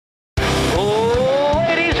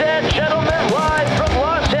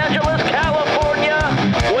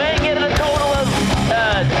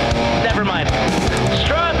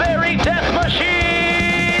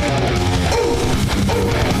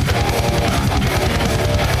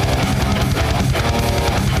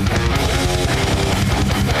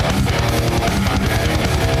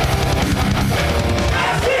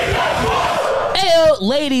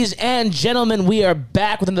Ladies and gentlemen, we are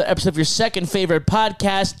back with another episode of your second favorite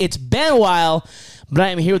podcast. It's been a while, but I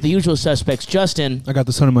am here with the usual suspects, Justin. I got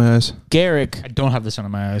the sun in my eyes. Garrick. I don't have the sun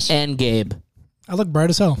in my eyes. And Gabe. I look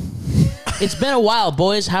bright as hell. It's been a while,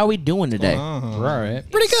 boys. How are we doing today? We're all right.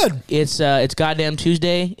 Pretty good. It's goddamn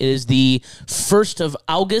Tuesday. It is the 1st of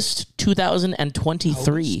August,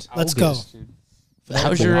 2023. Let's go.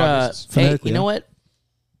 How's your, hey, Phonetically, you know yeah. what?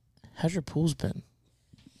 How's your pools been?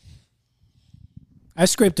 I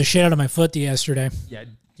scraped the shit out of my foot yesterday. Yeah.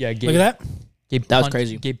 Gabe, Look at that. Gabe That was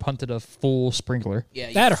crazy. Gabe punted a full sprinkler.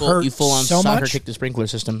 Yeah, That hurt You full on so soccer much. kicked the sprinkler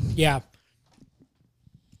system, Yeah.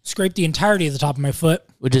 Scraped the entirety of the top of my foot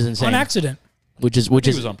which is insane. on accident. Which is It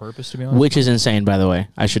was on purpose, to be honest. which is insane, by the way.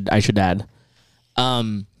 I should add.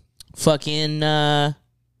 Fucking. What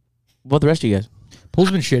about the rest of you guys? Pool's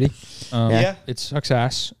been shitty. Yeah. It sucks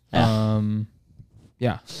ass. Yeah.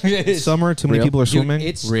 Yeah. Summer, too many Real. people are Dude, swimming.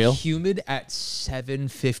 it's Real. humid at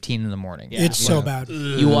 7:15 in the morning. It's so bad.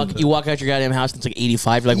 You walk out your goddamn house and it's like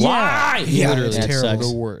 85. You're like, why? Yeah, Literally. it's That terrible. sucks.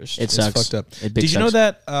 The worst. It sucks. fucked up. It big Did you know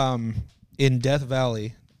sucks. that in Death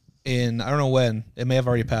Valley, I don't know when, it may have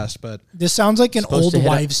already passed, but This sounds like an Supposed old to hit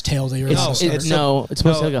wives' tale that you're It's, about to it's, start. it's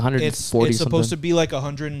supposed to be like 140 it's something. supposed to be like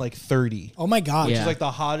 130, Oh my God. Yeah. which is like the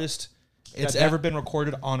hottest it's that- ever been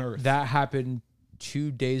recorded on Earth. That happened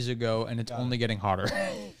 2 days ago, and it's only getting hotter.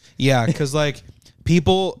 Yeah, because like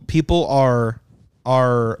people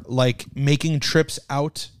are like making trips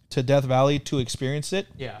out to Death Valley to experience it.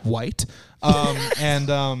 Yeah. White.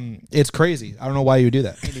 And it's crazy. I don't know why you do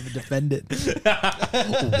that. Can't even defend it.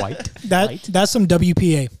 White. That's some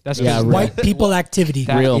WPA. That's Yeah, because real. White people activity.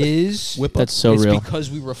 that Real. is Whip That's so it's real.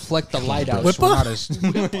 because we reflect the light out. Whip So we're up. not as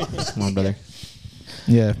Come on, brother.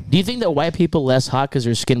 Yeah. Do you think that white people less hot because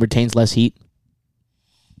their skin retains less heat?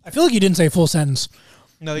 I feel like you didn't say a full sentence.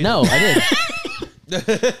 No, No, I did.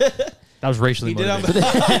 that was racially He did on motivated.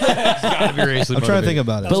 It's gotta be racially I'm trying to motivated. think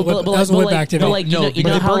about it. That was a whip activity. But like, you know but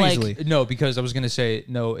they how burn like easily. No, because I was gonna say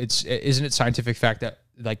no. Isn't it scientific fact that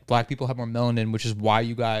like black people have more melanin, which is why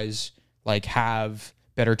you guys like have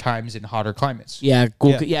better times in hotter climates. yeah,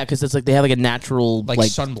 cool, Yeah. yeah, because it's like they have like a natural Like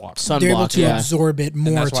sunblock. They're able Sunblock. to Yeah, absorb it And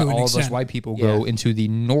more that's why to an all of us extent. white people go Yeah. into the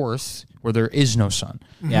north where there is no sun.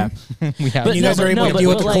 yeah. We have But You no, guys are able to but- deal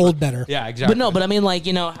with but the like- cold better. yeah, exactly. But no, but I mean, like,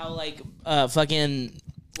 you know how like fucking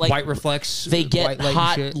like white reflects. they get white light and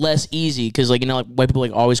hot shit. less easy because like you know like white people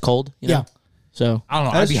like always cold. You know? Yeah. So I don't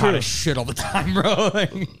know. I'd That's be hot true. as shit all the time, bro.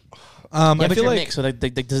 Like, yeah, I but feel you're like mixed, so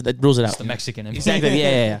that rules it out. the Mexican. in me. Exactly.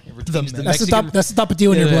 Yeah. That's the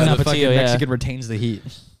tapatio in your blood. The fucking Tapatio, yeah. Mexican retains the heat.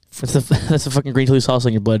 That's the fucking green chili salsa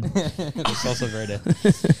in your blood. That's also very good.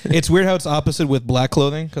 it's weird how it's opposite with black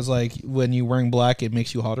clothing because like when you're wearing black, it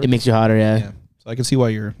makes you hotter. It makes you hotter. Yeah. yeah. So I can see why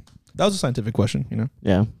you're. That was a scientific question, you know.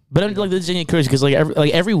 Yeah. But I'm like this is curious because like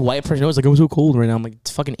every white person knows like I'm so cold right now. I'm like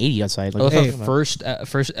it's fucking 80 outside. Like, Well, what are you the talking about?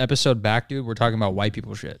 first episode back, dude, we're talking about white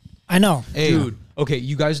people shit. I know. Hey, Dude, okay,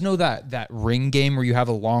 you guys know that ring game where you have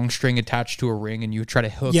a long string attached to a ring and you try to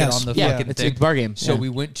hook Yes. it on the Yeah, fucking it's thing. a bar game. So Yeah. we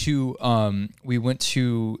went to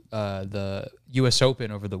the U.S.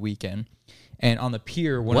 Open over the weekend, and on the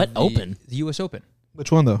pier, What Open? The U.S. Open,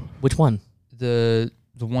 which one though? Which one? the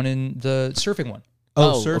one in the surfing one.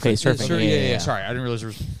 Oh, surfing. okay, surfing. Yeah. Sorry, I didn't realize there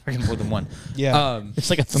was fucking more than one. Yeah. It's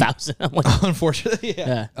like 1,000. I'm like, Unfortunately,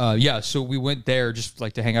 yeah. yeah. So we went there just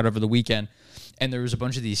like to hang out over the weekend, and there was a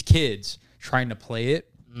bunch of these kids trying to play it,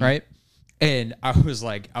 right? And I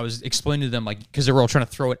was explaining to them like because they were all trying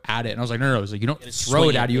to throw it at it, and I was like, no, it's like you don't throw swing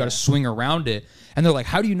it at it, you it, got to swing around it. And they're like,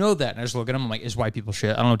 how do you know that? And I just look at them, I'm like, it's white people shit.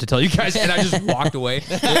 I don't know what to tell you guys. And I just walked away.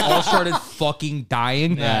 They all started fucking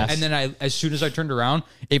dying. Yes. And then as soon as I turned around,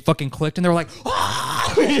 it fucking clicked, and they were like,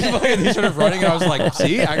 ah! They started running, and I was like,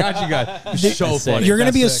 see, I got you guys. So funny. You're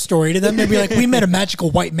gonna be a sick. story to them. They'll be like, "We met a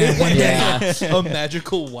magical white man one day." A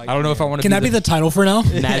magical white. I don't know if I want to. Can that be the title for now?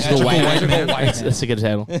 Magical white Magical man. white man. That's a good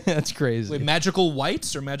title. That's crazy. Wait, magical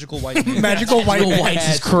whites or magical white man? Magical white man.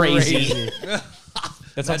 Whites is crazy.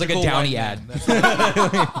 That sounds like a Magical Downy white ad.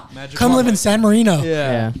 man. Magical Come live in San Marino.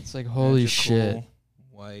 Yeah. It's like holy shit.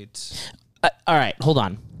 White. All right, hold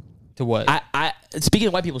on. To what? I speaking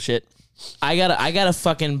of white people shit, I got a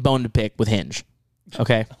fucking bone to pick with Hinge.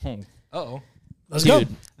 Okay. Oh. Let's go.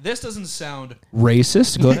 This doesn't sound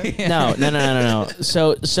racist. Go ahead. No.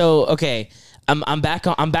 So okay, I'm back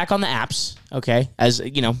on the apps. Okay, as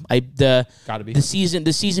you know, Gotta be. the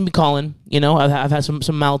season be calling. You know, I've had some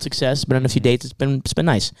mild success, been on a few dates. It's been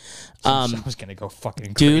nice. I was gonna go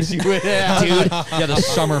fucking Dude. crazy with it. Dude. Yeah, the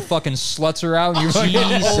summer fucking sluts are out. And you're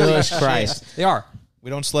Jesus Christ. They are. We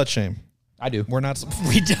don't slut shame. I do. We're not.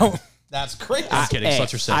 We don't. That's crazy. I'm kidding.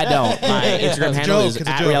 Sluts are sick. I don't. My Instagram handle is It's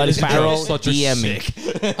a at joke. reality It's a joke. spiral. Sluts are DM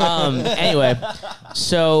me. Anyway,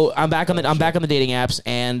 so I'm back on the dating apps,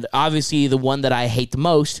 and obviously the one that I hate the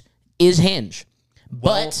most is Hinge.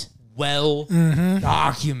 But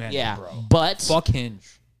documented, yeah, bro. but Fuck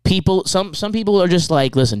Hinge. people, some people are just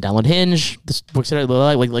like, listen, download Hinge. This works out.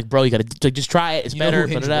 Like, bro, you gotta just try it. It's You know better. who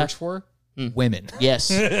Hinge da-da-da. works for? Women. Yes.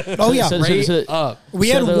 Oh yeah, Up. we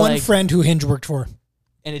so had they're one like- friend who Hinge worked for,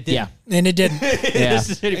 And it did. Yeah. and it didn't. Yeah.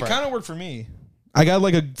 It kind of worked for me. I got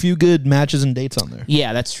like a few good matches and dates on there.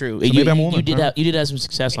 Yeah, that's true. maybe I'm a woman, huh? You did have some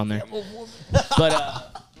success on there.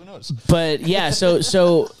 But yeah,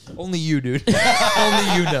 so Only you, dude.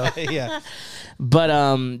 Only you know. Yeah. but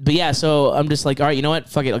yeah, so I'm just like, all right, you know what?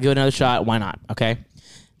 Fuck it, I'll give it another shot. Why not? Okay,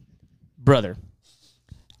 brother.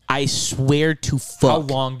 I swear to fuck. How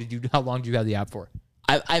long did you have the app for?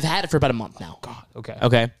 I've had it for about a month now. God. Okay.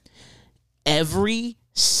 Okay. Every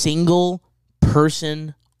single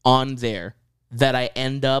person on there that I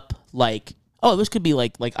end up like, oh, this could be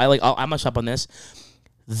I must up on this.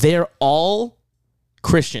 They're all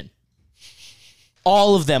Christian.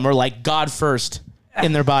 All of them are like God first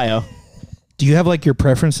in their bio. Do you have like your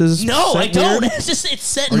preferences? No, set I don't. weird? It's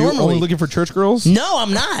set Are you normally. only looking for church girls? No,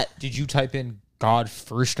 I'm not. Did you type in God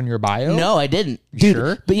first on your bio? No, I didn't. Dude,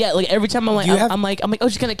 sure? But yeah, like every time I'm like, Do you have- I'm like, oh,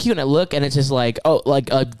 she's kind of cute, and I look, and it's just like, oh, like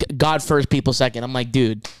God first, people second. I'm like,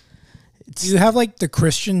 dude, Do you have like the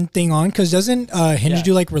Christian thing on? Because doesn't Hinge Yeah.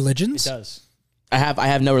 do like religions? It does. I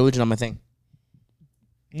have no religion on my thing.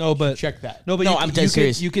 No, but Check that. No, but No, you, I'm you dead can,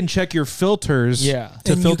 serious. you can check your filters. Yeah.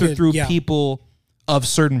 To And you filter could- through yeah. people of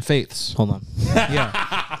certain faiths. Hold on,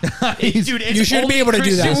 Yeah. Dude, You should be able to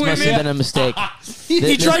do that. this must have been a mistake.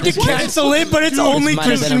 He tried to cancel it, but it's only Might have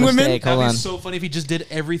been a Christian women. mistake. Hold That'd on, be so funny if he just did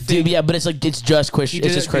everything. dude. Yeah, but it's just he Christian. did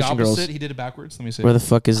It's just it Christian the girls. opposite. He did it backwards. Let me see. Where the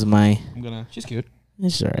fuck is my? I'm gonna. She's cute.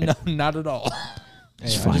 It's all right. No, not at all.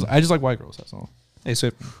 It's Yeah, fine. I just like white girls. That's all. Hey,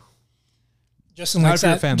 so Justin Not likes if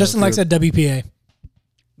you're a that. fan, Justin though, likes dude. that WPA.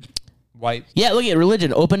 White. Yeah, look at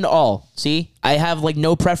religion, open to all. See, I have like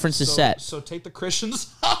no preferences set. So take the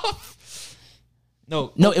Christians off.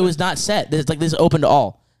 No, No, it was not set. This is open to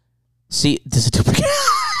all. See, this is a duplicate.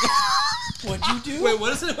 What'd you do? Wait,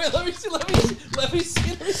 what is it? Wait, let me see. Let me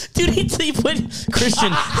see. Dude, he put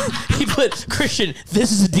Christian. He put Christian.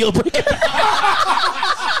 This is a deal breaker.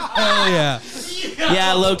 hell yeah.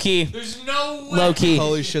 Yeah, low key, There's no way. low key.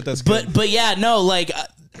 Holy shit, that's good. But yeah, no, like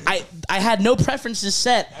I had no preferences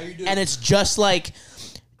set, and it's just like,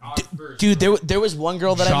 dude, there was one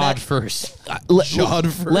girl that I God met. first.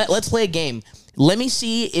 Let's play a game. Let me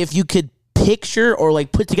see if you could picture or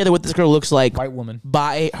like put together what this girl looks like White woman.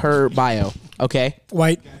 by her bio. Okay,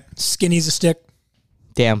 White, skinny's a stick.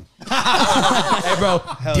 damn. Hey, bro.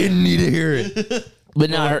 Didn't need to hear it. But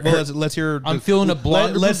no, her, Well, let's hear. I'm feeling a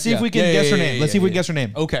blonde. Let's see if we can guess her name. Let's see if we can guess her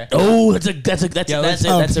name. Okay. oh, that's a let's-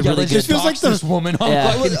 really This good. feels like this woman. On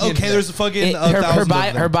Yeah. fucking Okay, internet. there's a fucking Her thousand bio,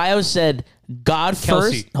 of them. her bio said God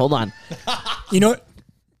Kelsey. first. Hold on, You know what?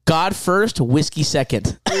 God first, whiskey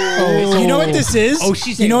second. You know what this is? Oh,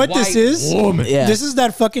 she's You know a what this white is? woman. Yeah. This is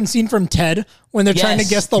that fucking scene from Ted when they're trying to Yes.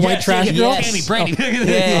 guess the white trash girl. yes. Brandy.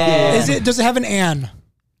 Yeah. Is it? Does it have an Ann?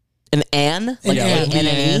 An Ann? Like Ann.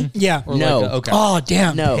 A-N-N-E? Yeah. Or No. Like okay. Oh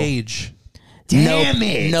damn. No. Page. Damn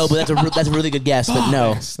it. No, but that's a really good guess. But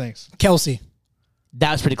no, Thanks. Kelsey.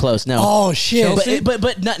 that was pretty close. No. Oh shit.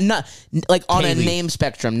 But not like on a Kaylee. name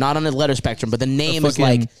spectrum, not on a letter spectrum. But the name is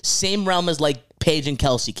fucking- like same realm as like Paige and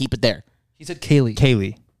Kelsey. Keep it there. He said Kaylee.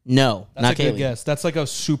 Kaylee. No, That's not a good Kaylee. guess. That's like a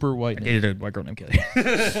super white name. Dated a white girl named Kelly.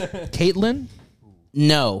 Caitlin?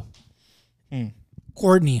 No,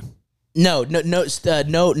 Courtney. no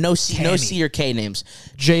C or K names.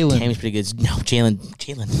 Jalen. Tammy's pretty good. No,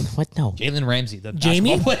 Jalen. What? No. Jalen Ramsey, the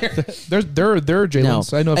Jamie? basketball player. There are No.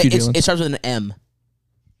 Jalen's. I know a few Jalen's. It starts with an M.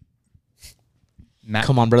 Matt.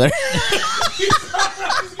 Come on, brother.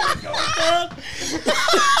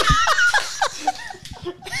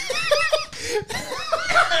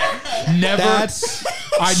 Never. That's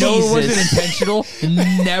I know it wasn't Jesus. intentional.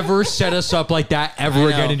 Never set us up like that ever I know.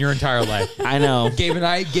 again in your entire life. I know. Gabe and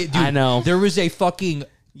I, dude, I know. There was a fucking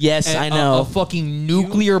Yes, I a know. fucking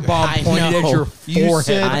nuclear bomb I pointed at know. your You forehead.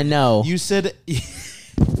 said- I know. you said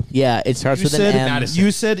Yeah, it starts you with said an M.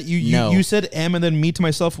 you said you No. you said M and then me to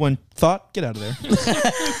myself when thought get out of there.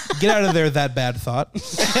 Get out of there, that bad thought.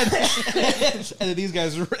 and then these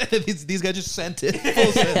guys just sent it.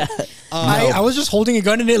 Full send. I was just holding a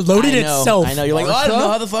gun and it loaded I know. itself. I know. You're like, oh, I don't know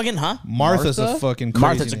how the fucking, huh? Martha's Martha? a fucking crazy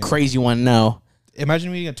Martha's a name. crazy one. No.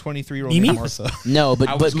 Imagine meeting a 23-year-old Mimi? named Martha. No, I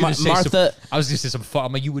but was gonna say Martha, I was gonna say some.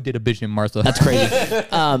 I'm like, you would did a bitch named Martha. that's crazy.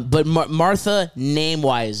 But Martha,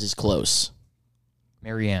 name-wise, is close.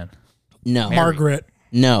 Marianne. No. Margaret.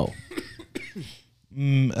 No.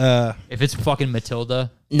 If it's fucking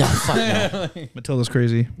Matilda, No. Fuck no. Matilda's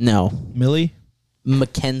crazy. No. Millie.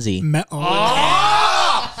 Mackenzie. That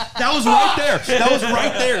was right there. That was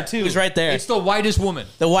right there too. He was right there. it's the whitest woman.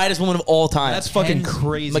 The whitest woman of all time. That's fucking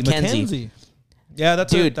crazy. Mackenzie. Yeah,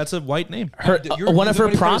 Dude. that's a white name. her. One of her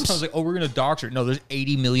prompts. I was like, oh, we're gonna dox her. No, there's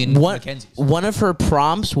 80 million Mackenzies. One of her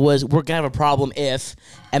prompts was, "We're gonna have a problem if,"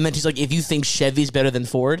 and then she's like, "If you think Chevy's better than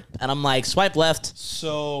Ford," and I'm like, "Swipe left."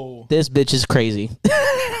 So This bitch is crazy.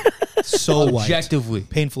 white. Objectively,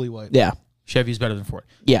 Painfully white. Yeah. Chevy's better than Ford.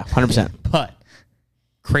 Yeah. 100%. But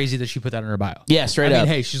crazy that she put that in her bio. Yeah. Straight I up.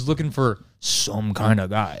 mean, hey, she's looking for some kind of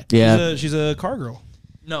guy. Yeah. She's a car girl.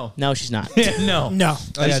 No, No, she's not. no, No.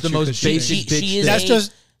 That's yeah, the true, most 'cause she- basic bitch. She is That's a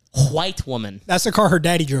just white woman. that's the car her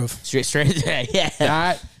daddy drove. Straight. Yeah.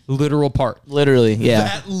 that literal part. Literally. Yeah.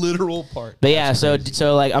 That literal part. But yeah, so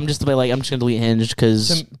like I'm just gonna delete Hinge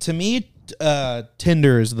because To me,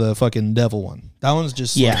 Tinder is the fucking devil one. That one's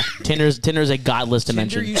just yeah, Tinder's a godless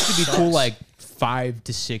dimension. Tinder used to be cool like 5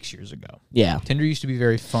 to 6 years ago. Yeah, Tinder used to be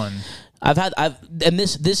very fun. and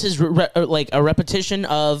this is like a repetition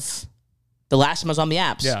of the last time I was on the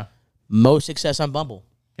apps. Yeah, Most success on Bumble.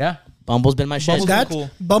 yeah. Bumble's been my shit. Bumble's That cool.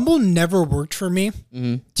 Bumble never worked for me.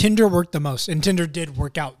 Tinder worked the most, and Tinder did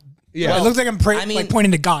work out. Yeah, it looks like I'm like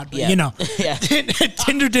pointing to God, but yeah. you know, Yeah.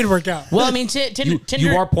 Tinder did work out. Well, I mean, Tinder.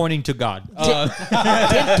 You are pointing to God.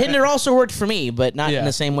 Tinder also worked for me, but not in Yeah.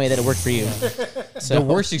 the same way that it worked for you. The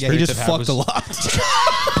worst Yeah, he experience just I've had fucked was, a lot.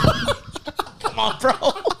 Come on, bro.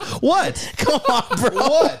 What? Come on, bro.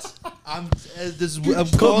 What? I'm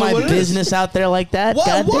Put my business out there like that.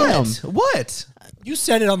 What? Goddamn. What? You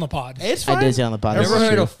said it on the pod. It's I fine. did say on the podcast. Ever It's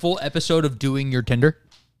heard true. a full episode of doing your Tinder?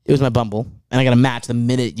 It was my Bumble, and I got a match the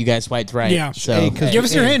minute you guys swiped right. Yeah. So Hey, 'cause- Give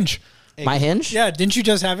us your Hinge. my Hinge? Yeah, didn't you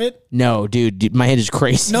just have it? No, dude, my Hinge is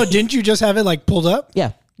crazy. No, didn't you just have it like pulled up?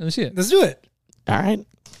 Yeah. Let me see it. Let's do it. All right.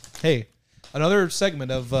 Hey, another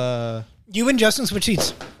segment of You and Justin switch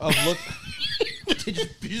seats. look. Did you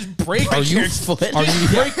just break? Are you? foot. Are you?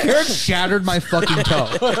 Karen shattered my fucking toe.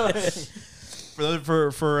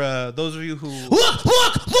 For those of you who Look!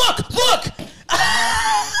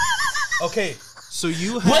 okay, so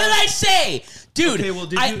you have, What did I say? Dude, Okay, well,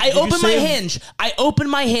 did I you- did you opened my say- Hinge. I opened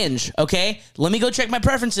my Hinge, okay? Let me go check my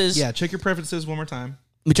preferences. yeah, check your preferences one more time.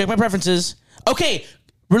 Let me check my preferences. Okay,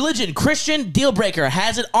 religion, Christian, deal breaker,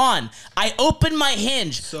 has it on. I open my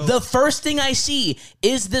Hinge. The first thing I see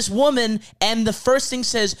is this woman, and the first thing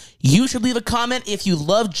says, you should leave a comment if you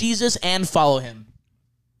love Jesus and follow him.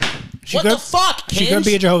 What the fuck, She Hinge? could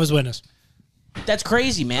be a Jehovah's Witness. That's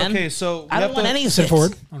crazy, man. Okay, so I don't want any of Sit this.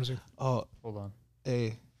 forward. Honestly. Oh, Hold on.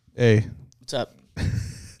 hey, What's up?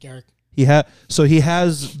 Garrick. he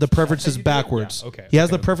has the preferences backwards. Yeah, okay, he has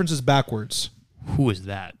okay. the preferences backwards. Who is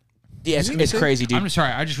that? Yeah, it's crazy, dude. I'm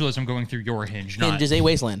sorry. I just realized I'm going through your Hinge. Not Hinge is a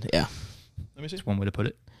wasteland. Yeah. Let me see. one way to put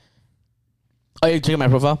it. Oh, you're checking my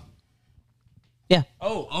profile? Yeah.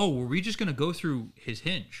 Oh, were we just gonna go through his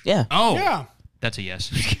Hinge? Yeah. Oh, Yeah. that's a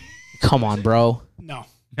yes. Come on, bro. No.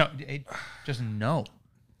 No, it just no.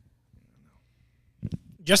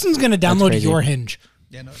 Justin's gonna download crazy. your Hinge.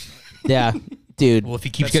 Yeah, no. It's not. Yeah. Dude. Well, if he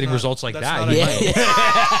keeps That's getting not- results like that's that, not he a- might.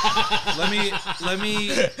 let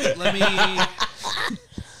me.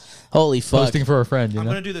 Holy fuck. Posting for a friend. You I'm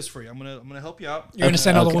know? gonna do this for you. I'm gonna help you out. You're gonna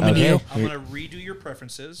send all the Okay, women okay. to you. I'm gonna redo your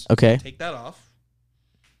preferences. Okay. Take that off.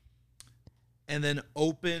 And then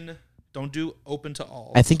open. Don't do open to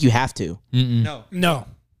all. I think you have to. No. No.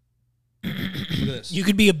 Look at this. You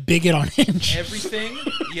could be a bigot on Hinge. Everything.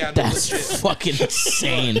 Yeah. No, That's legit. fucking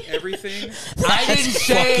insane. Everything. I didn't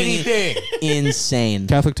say anything. Insane.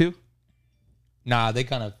 Catholic too. Nah, they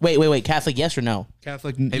kind of. Wait. Catholic, yes or no?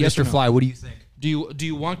 Catholic. Hey, yes or Mr. no? Fly, what do you think? Do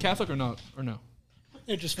you want Catholic or not or no?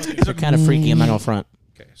 They're just fucking. They're kind of freaky. I'm not gonna front.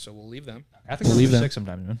 Okay, so we'll leave them. I think Believe we're that. sick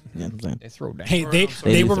sometimes, man. Yeah, I'm saying. They throw down. Hey, they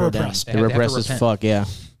do were throw down. repressed. They They're have to repressed as repent. fuck, yeah.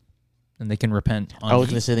 And they can repent. On I was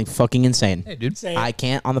gonna say something fucking insane. Hey, dude. Say I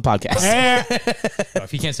can't on the podcast.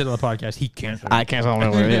 If he can't say it on the podcast, he can't. I can't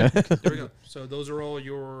on the yeah. There we go. So those are all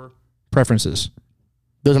your preferences.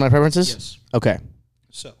 Those are my preferences? Yes. Okay.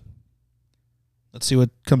 So let's see what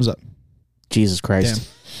comes up. Jesus Christ.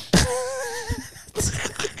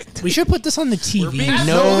 we should put this on the TV.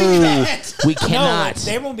 No, we No, cannot.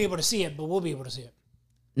 they won't be able to see it, but we'll be able to see it.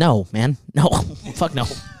 No, man. No. Fuck no.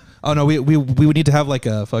 Oh no, we would need to have like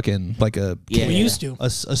a fucking Yeah. We used to. a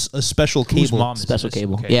special Whose cable. mom is Special this?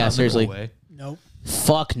 cable. Okay, Yeah, not in the seriously. way. Nope.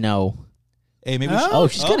 Fuck no. Hey, maybe. Huh? We should, Oh,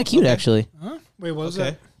 she's kind of cute, okay. actually. Huh? Wait, what was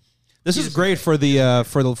Okay. that? This is great for the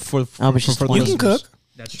for Oh, but she's for the 20. You can listeners. cook.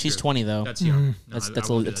 That's She's true. 20 though. That's young. No, That's I that's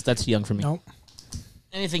wouldn't do that's, that. that's young for me. Nope.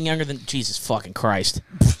 Anything younger than Jesus fucking Christ.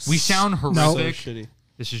 We sound horrific. shitty.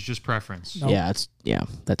 This is just preference. No. Yeah,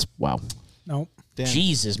 that's wow. No. Damn.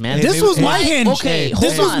 Jesus, man. This was my hinge. Okay,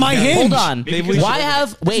 this hold was on. my hinge. Hold on. Maybe we Why should-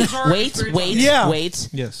 have wait? Yeah.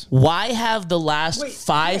 Yes. Why have the last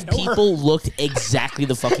five people looked exactly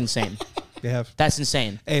the fucking same? They have. That's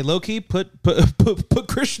insane, Hey, low key, put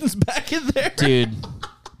Christians back in there, dude.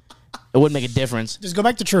 It wouldn't make a difference. Just go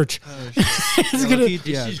back to church. It's gonna-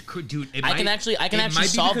 yeah. Dude, I can actually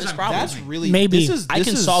solve this problem. That's really Maybe. I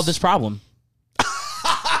can solve this problem.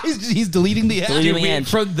 He's deleting the app. Deleting Dude, the end.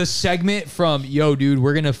 from the segment from "Yo, dude,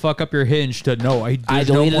 we're gonna fuck up your hinge" to "No, I there's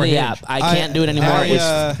deleted no more the hinge." app. I can't do it anymore.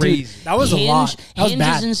 It's Crazy. That was a lot. That was Hinge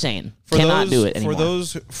bad. is insane. Cannot do it anymore.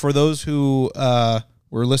 For those who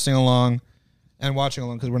were listening along and watching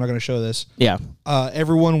along, because we're not going to show this. Yeah.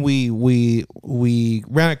 Everyone we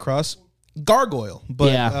ran across Gargoyle,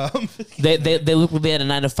 but Yeah. They look like they had a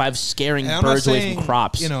 9 to 5 scaring and I'm not birds away saying, from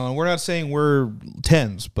crops. You know, and we're not saying we're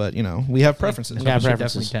 10s, but you know, we have preferences. We got Definitely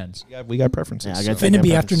preferences. tens. We got preferences. Yeah, I got so. Finna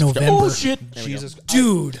be after preferences. November. Oh shit, Jesus,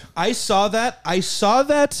 Dude. I saw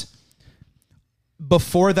that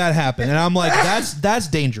before that happened, and I'm like, that's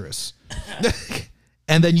dangerous.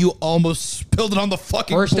 And then you almost spilled it on the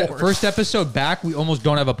fucking board. First episode back, we almost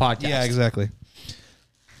don't have a podcast. Yeah, exactly.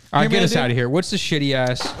 All right, Hey, get man, us dude. out of here. What's the shitty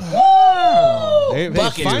ass?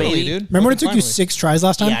 Buckets, baby. dude. Remember when it took you Finally. 6 tries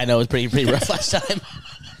last time? Yeah, I know it was pretty rough last time.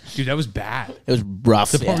 Dude, that was bad. It was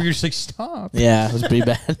rough. The point Yeah. where you're just like, stop. Yeah, it was pretty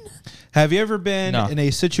bad. Have you ever been No. in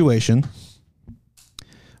a situation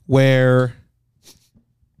where?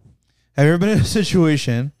 Have you ever been in a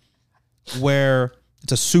situation where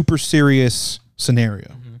it's a super serious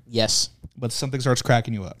scenario, Yes, but something starts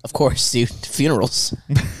cracking you up? of course, dude. Funerals.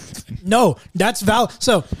 No, that's valid.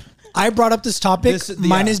 So I brought up this topic.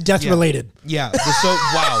 Mine is death related. Yeah. So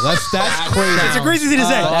wow, that's crazy. It's a crazy thing to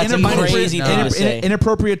say. That's a crazy thing to say.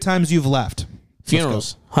 Inappropriate times you've left.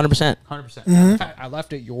 Funerals. 100%. 100%. I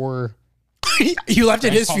left at your You left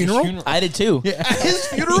at his funeral? I did too. His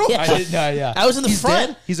funeral? Yeah. I did. Yeah. I was in the front.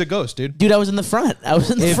 Dead? He's a ghost, dude. Dude, I was in the front. I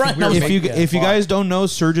was in the front. and I was like, If you guys don't know,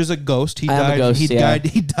 Serge is a ghost. He I am a died. ghost, he yeah. died.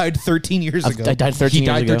 He died 13 years ago. I died 13 He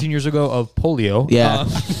years died ago. 13 years ago of polio. Yeah.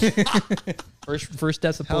 First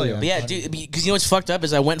death of Hell polio. yeah. But yeah, dude, because you know what's fucked up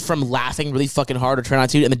is I went from laughing really fucking hard or trying not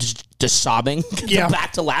to, and then just sobbing, Yeah.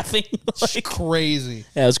 back to laughing. Like, Crazy.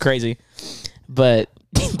 yeah, it was crazy. But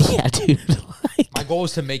yeah, dude. Like, My goal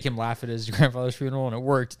was to make him laugh at his grandfather's funeral, and it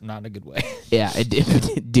worked. Not in a good way. yeah, it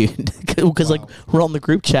did, dude. Because like we're on the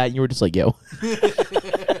group chat, and you were just like, "Yo,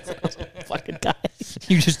 fucking guy."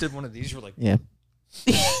 You just did one of these. You were like, Yeah.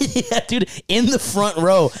 Yeah, dude, in the front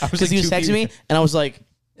row. Because like he was two texting me, people. and I was like,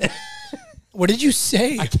 What did you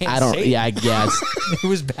say? I don't. Yeah, I guess it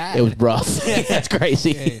was bad. it was rough. That's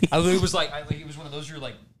crazy. I literally was like, it was one of those. You're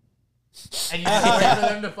like, and you wait for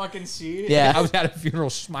them to fucking see. Yeah. I was at a funeral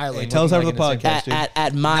smiling. Hey, tell us looking after like the an podcast. insane-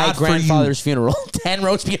 At my Not for you. grandfather's funeral, 10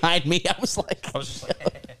 rows behind me, I was like, I was just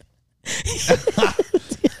like,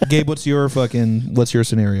 Gabe, what's your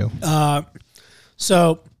scenario?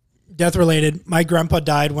 So, death related. My grandpa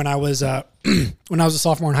died when I was a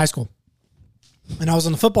sophomore in high school, and I was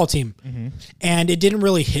on the football team. And it didn't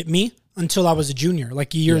really hit me until I was a junior,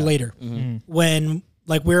 like a year later, when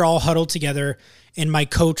like we were all huddled together, and my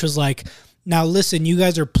coach was like, "Now listen, you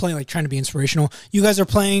guys are playing, like trying to be inspirational. You guys are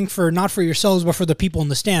playing for not for yourselves, but for the people in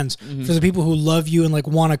the stands, for the people who love you and like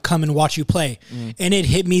want to come and watch you play." And it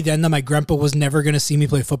hit me then that my grandpa was never going to see me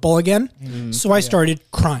play football again. So I started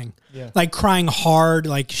crying, like crying hard,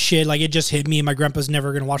 like shit. Like it just hit me. And my grandpa's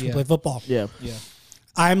never going to watch me play football. yeah.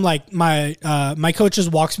 I'm like my coach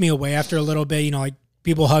just walks me away after a little bit, you know, like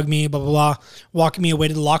people hug me, blah, blah, blah, walking me away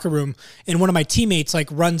to the locker room. And one of my teammates like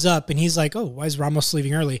runs up and he's like, "Oh, why is Ramos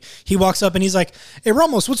leaving early?" He walks up and he's like, "Hey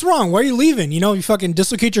Ramos, what's wrong? Why are you leaving? You know, you fucking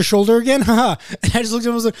dislocate your shoulder again?" Haha. And I just looked at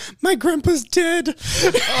him and was like, "My grandpa's dead."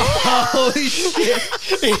 Holy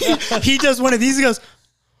shit! He does one of these, he goes,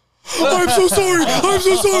 "I'm so sorry. I'm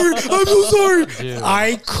so sorry. I'm so sorry."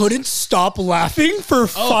 I couldn't stop laughing for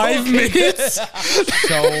 5 minutes.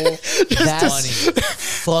 so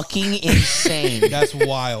That's fucking insane. That's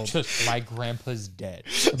wild. just my grandpa's dead.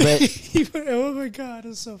 But He went, "Oh my God,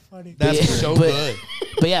 it's so funny." That's yeah, so but, good.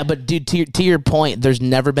 But yeah, but dude, to your point, there's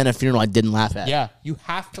never been a funeral I didn't laugh at. Yeah, you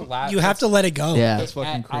have to laugh. You have to let it go. Yeah. That's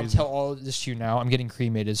fucking I'll crazy. tell all this to you now. I'm getting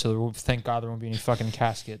cremated, so thank God there won't be any fucking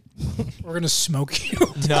casket. We're going to smoke you.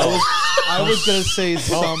 No, I was gonna say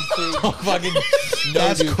something. Fucking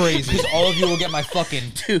That's crazy. Because all of you will get my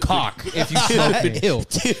fucking cock if you smoke me. Ew.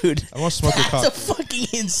 Dude, I want to smoke your that's a cock. fucking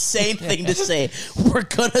insane thing to say. We're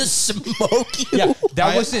gonna smoke you. Yeah, that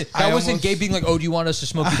I wasn't almost- Gabe being like, "Oh, do you want us to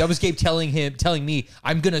smoke you?" That was Gabe telling me,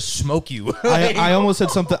 "I'm gonna smoke you." I almost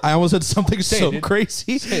said something. I almost said something so it, dude.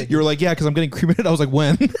 crazy. Say it, You were like, "Yeah, because I'm getting cremated." I was like,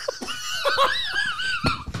 "When?"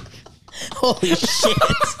 Holy shit.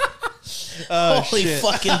 Holy shit.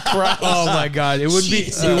 fucking Christ. Oh my god, it wouldn't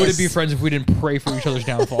Jesus. be we wouldn't be friends if we didn't pray for each other's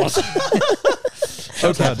downfalls.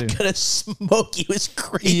 Okay, dude. Gonna smoke you is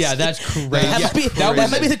crazy. Yeah, that's crazy. That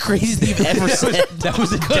might be the craziest thing you've ever said. That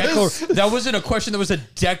was a that wasn't a question. That was a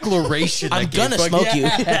declaration. I'm that Gabe gonna fucking- smoke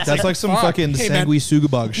you. That's like some fucking Hey, man. Sangui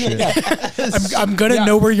Sugabog shit. I'm gonna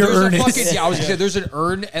know where your There's a urn fucking- is. Yeah, I was gonna say there's an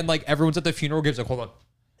urn, and like everyone's at the funeral. Gabe's like, hold on.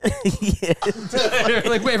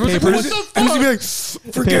 Like, wait, everyone's like, what the I'm fuck? just gonna be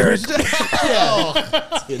like, for Garrett.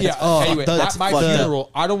 Yeah. Anyway, that's at my fucked up. funeral,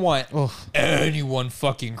 I don't want anyone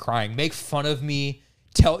fucking crying. Make fun of me.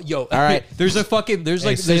 All right. There's a fucking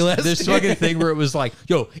say less. this fucking thing where it was like,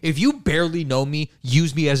 yo, if you barely know me,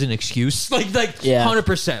 use me as an excuse. Like Yeah.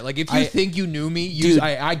 100%. Like if you think you knew me,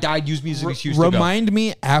 I died. Use me as an excuse. Remind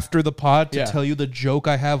me after the pod to Yeah. tell you the joke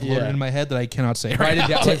I have loaded Yeah. in my head that I cannot say. Write it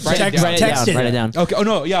down. Write it down. Text it. Write it down. Okay. Oh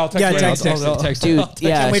no. Yeah. I'll text. Yeah, you. text it. Text Dude, it.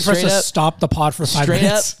 yeah, Can't wait for us to straight up- stop the pod for 5 Straight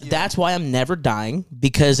minutes. up, that's why I'm never dying,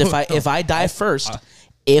 because if I die first,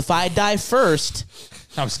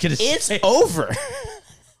 I was gonna it's say. over.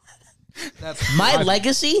 My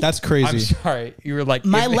legacy, That's I'm crazy. sorry. You were like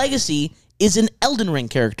my legacy is an Elden Ring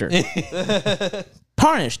character.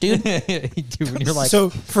 Tarnish, dude. Dude, when you're like, So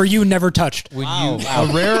for you, never touched. when Wow. you,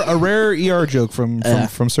 A rare ER joke from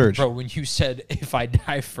Surge. bro, when you said if I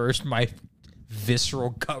die first, my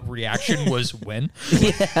visceral gut reaction was when.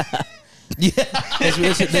 This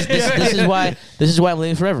is why I'm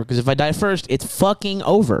living forever. Because if I die first, it's fucking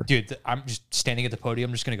over. Dude, I'm just standing at the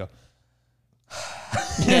podium. I'm just gonna go.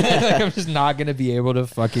 Like, I'm just not gonna be able to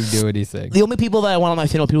fucking do anything. The only people that I want on my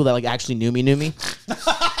funeral, people that like actually knew me.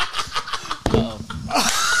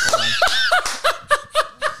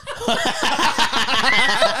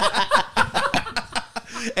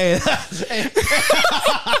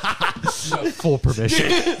 Full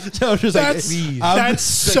permission. So I was just like, That's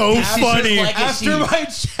so funny.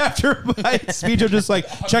 after my speech, I'm just like,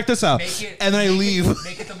 check this out, Make it- and then I leave.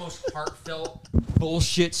 Make it the most heartfelt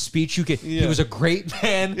bullshit speech you could. He was a great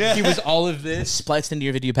man. He was all of this. Spliced into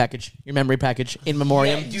your video package, your memory package, in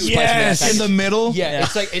memoriam. Yeah, dude. Spliced into that Yes. package. In the middle. Yeah,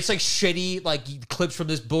 it's like shitty like clips from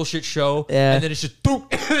this bullshit show, Yeah. and then it's just boom.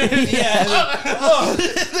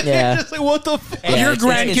 Yeah. It's like, what the fuck? Yeah, Your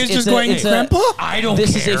grandkids just going, Grandpa? I don't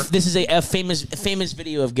This care. is a famous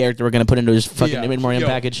video of Garrett that we're gonna put into his fucking Yeah. memoriam Yo,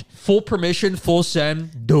 package. Full permission, full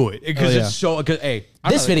send, do it because Oh, yeah. it's so. Cause, hey,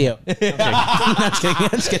 This video. I'm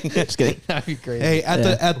just kidding. that'd be crazy. Hey,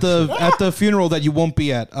 at the funeral that you won't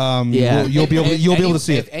be at, Yeah. you'll be able to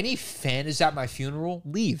see if it. any fan is at my funeral,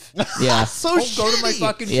 leave. Yeah. So Don't go to my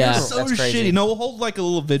fucking Yeah. funeral. So That's crazy. shitty. No, we'll hold like a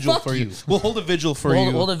little vigil Fuck for you. you. We'll hold a vigil for We'll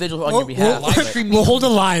you. hold a vigil on your behalf. Live stream We'll hold it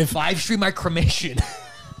live. live stream my cremation.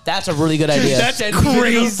 That's a really good idea. That's Send me your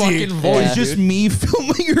crazy. fucking Or voice, it's just dude. me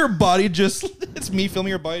filming your body. It's me filming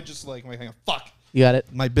your body. Just like, wait, hang on. Fuck You got it.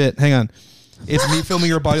 my bit. Hang on. It's me filming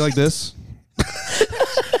your body like this.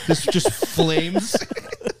 just flames.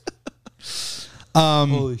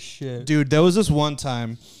 Holy shit. Dude, there was this one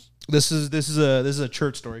time. This is a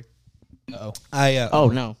church story. Uh-oh. Oh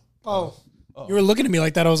no. Oh. You were looking at me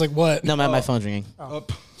like that. I was like, what? No, my phone's ringing.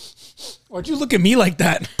 Why'd you look at me like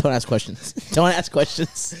that? Don't ask questions. Don't ask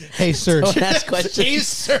questions. Hey, Serge. Don't ask questions.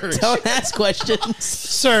 Serge. Don't ask questions.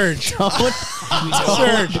 Surge. Don't.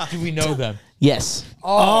 Surge. Do we know them? Yes.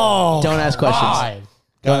 Oh. Don't ask questions. God.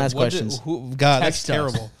 Don't ask What questions. God, that's Text us.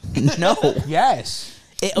 terrible. No. Yes.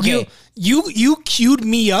 Okay. You queued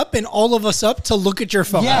me up and all of us up to look at your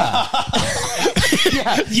phone. Yeah.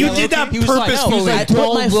 You did that He was like, purposefully. he was I like, put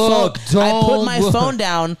 "Don't my look, phone. I put don't my look." phone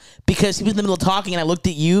down because he was in the middle of talking, and I looked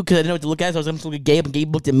at you because I didn't know what to look at. So I was going to look at Gabe, and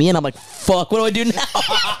Gabe looked at me, and I'm like, "Fuck, what do I do now?"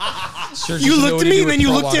 You looked at me and then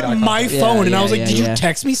you looked at my phone and I was like, did you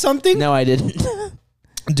text me something? No, I didn't.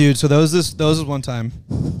 Dude, so there was this one time.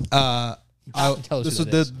 Tell us who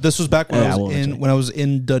that is. This was back when Yeah, I we'll was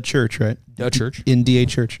in the church, right? The church. In DA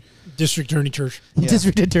Church. District Attorney Church.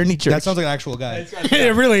 District Attorney Church. That sounds like an actual guy.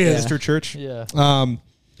 It really is. Mr. Church. Yeah.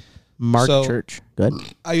 Mark So- Church. Good.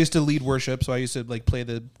 I used to lead worship, so I used to like play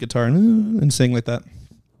the guitar and sing like that.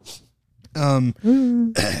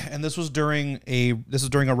 And this was during a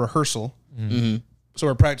rehearsal. So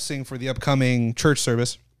we're practicing for the upcoming church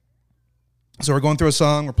service. So we're going through a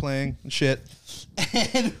song, we're playing and shit.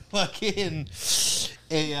 And fucking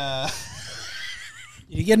a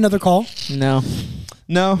Did you get another call? No.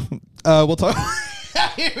 no. We'll talk.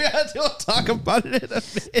 We'll talk about it in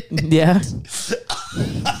a minute. Yeah.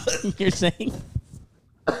 You're saying?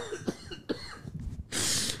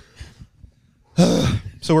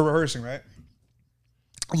 So we're rehearsing, right?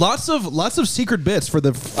 Lots of secret bits for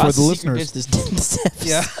the listeners.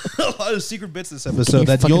 Yeah, a lot of secret bits this episode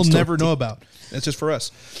that you'll never know about. It's just for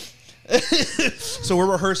us. So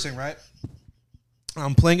we're rehearsing, right?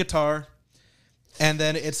 I'm playing guitar, and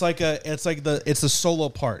then it's the solo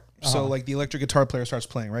part. So like the electric guitar player starts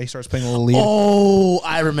playing, right? He starts playing a little lead. Oh,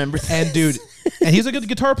 I remember that. And dude, and he's a good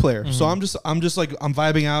guitar player. So I'm just like I'm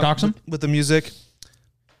vibing out Dox him? with the music.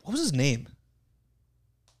 What was his name?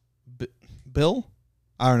 Bill?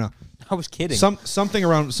 I don't know. I was kidding. Something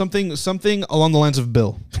along the lines of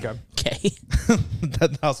Bill. Okay.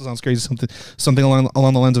 That also sounds crazy. Something along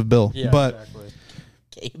the lines of Bill. Yeah, but exactly.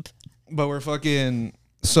 Gabe. but we're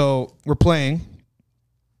we're playing,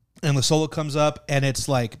 and the solo comes up, and it's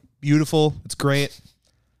like beautiful. It's great.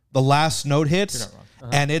 The last note hits, You're not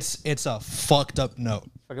wrong. and it's a fucked up note,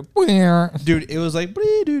 Fucking- dude. It was like,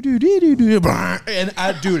 and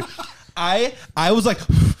I was like.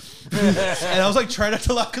 And I was like trying not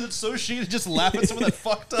to laugh because it's so shitty to just laugh at someone that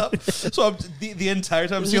fucked up. So I'm, the entire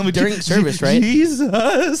time seeing me during service, right? Jesus,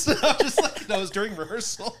 I'm just like that was during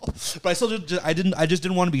rehearsal, but I still I just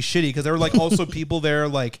didn't want to be shitty because there were like also people there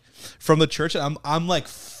like from the church. And I'm like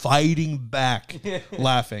fighting back,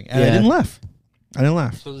 laughing, and I Yeah. didn't laugh. I didn't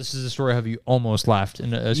laugh. So this is a story. Have you almost laughed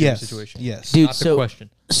in a Yes, situation? yes, Dude, Not the question.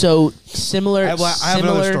 So similar. I have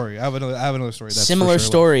another story. I have another story. That's Similar for sure.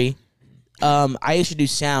 story. I used to do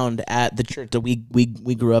sound at the church that we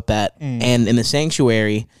grew up at, and in the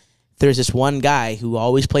sanctuary, there's this one guy who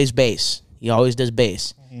always plays bass. He always does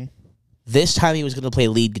bass. This time he was going to play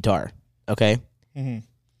lead guitar. Okay,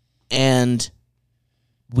 and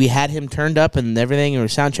we had him turned up and everything, and we were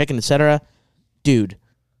sound checking, etc. Dude,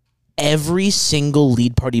 every single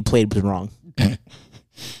lead part he played was wrong.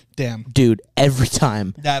 Damn, Dude, every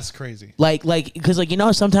time. that's crazy. Like, because you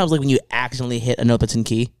know, sometimes like when you accidentally hit a note that's in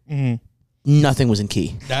key, nothing was in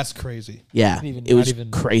key. That's crazy. Yeah, it was not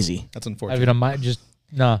even- crazy. That's I unfortunate. mean, I might just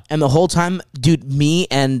nah. And the whole time, dude, me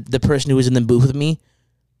and the person who was in the booth with me,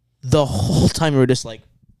 the whole time we were just like,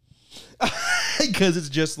 Because it's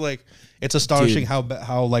just like it's astonishing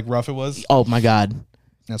how like rough it was. oh my god.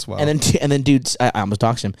 That's wild. And then, dude, I almost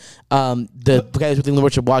doxed him. The guy who was with the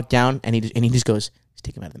worship walked down, and he just goes, "Just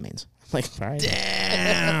take him out of the mains." I'm like, all right.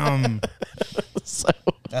 Damn, So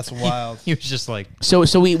that's wild. He was just like, we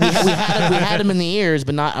had him in the ears,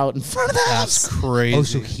 but not out in front of the That's house. crazy. oh,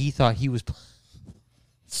 so he thought he was.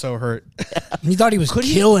 so hurt. He thought he was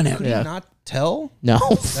killing it. Could Yeah. he not tell? No.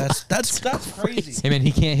 That's crazy. Hey man,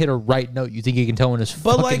 he can't hit a right note. You think he can tell when his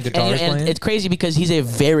But, fucking like- guitar is and playing? it's crazy because he's a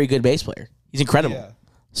very good bass player. He's incredible. Yeah,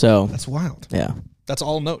 So that's wild. yeah. That's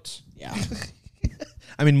all notes. Yeah.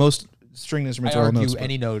 I mean, most string instruments I are all argue notes. but-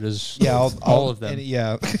 any note is yeah, all of them.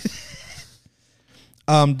 yeah.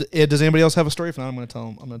 Does anybody else have a story? If not, I'm going to tell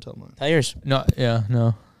them. I'm going to tell mine. Tell yours. No, yeah,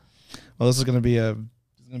 no. Well, this is going to be a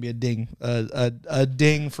ding, a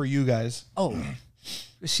ding for you guys. Oh,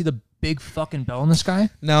 you see the big fucking bell in the sky?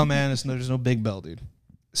 No, man, there's no big bell, dude.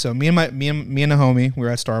 So me and a homie, we're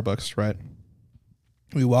at Starbucks, right?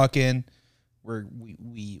 We walk in, we're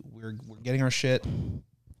getting our shit,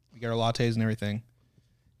 we get our lattes and everything,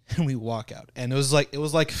 and we walk out. And it was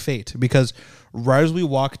like fate, because right as we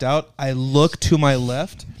walked out, I looked to my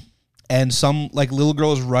left, and some like little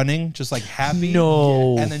girl is running, just like happy,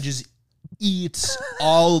 No. and then just eats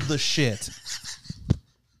all the shit,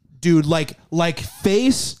 dude. Like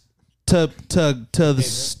face to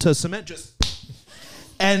cement, just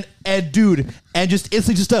and dude, and just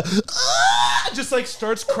instantly just like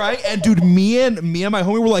starts crying, and dude, me and my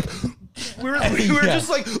homie were like, we were just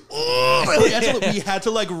like, we had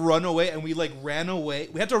to like run away, and we like ran away.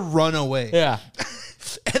 We had to run away. Yeah.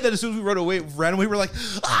 And then as soon as we ran away, we were like,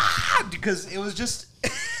 because it was just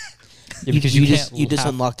Yeah, because you can't just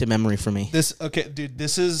have- unlocked a memory for me. this. Okay, dude,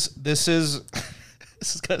 this is this is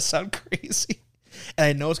gonna sound crazy, and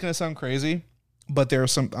I know it's gonna sound crazy, but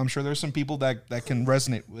I'm sure there's some people that can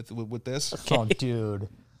resonate with this. Oh, dude.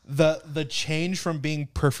 The change from being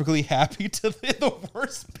perfectly happy to the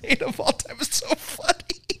worst pain of all time is so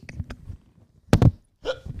funny.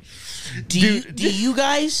 Do you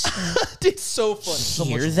guys It's so funny.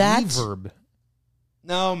 hear that? Reverb.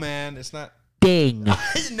 No, man, it's not. Ding.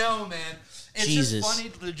 No, man. It's Jesus.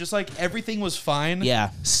 just funny. Just like everything was fine. Yeah.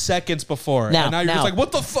 Seconds before. Now, and now you're just like,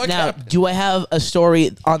 what the fuck Now, happened? do I have a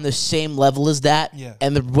story on the same level as that? Yeah.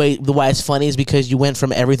 And the why it's funny is because you went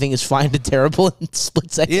from everything is fine to terrible in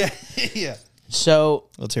split second. Yeah. Yeah. So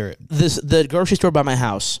Let's hear it. the grocery store by my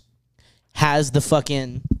house has the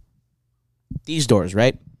fucking these doors,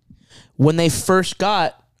 right? When they first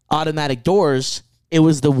got automatic doors, it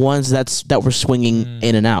was the ones that were swinging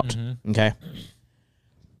in and out. Okay.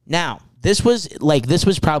 Now, this was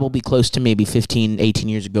probably close to maybe 15, 18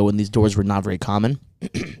 years ago when these doors were not very common.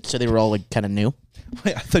 So they were all like kind of new.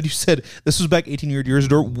 Wait, I thought you said this was back 18 years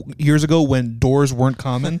ago when doors weren't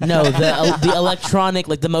common. No, the electronic,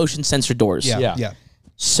 like the motion sensor doors. Yeah.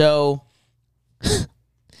 So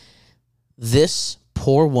this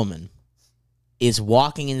poor woman is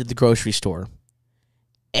walking into the grocery store,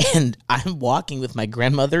 and I'm walking with my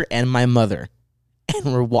grandmother and my mother,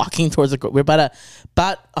 and we're walking towards we're about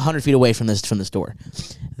 100 feet away from this door.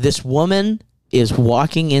 This woman is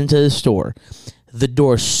walking into the store. The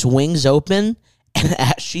door swings open, and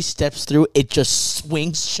as she steps through, it just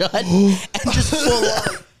swings shut and just full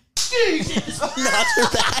on. Just knocks her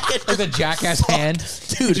back. Like the jackass hand.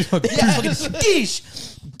 Dude, yeah, fucking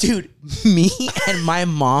sheesh. Dude, me and my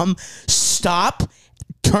mom stop,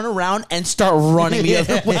 turn around, and start running the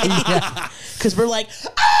other way. Because we're like,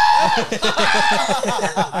 ah!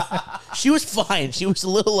 She was fine. She was a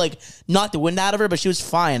little like, knocked the wind out of her, but she was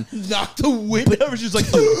fine. Knocked the wind out of her. She's like,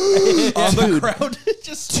 on the ground,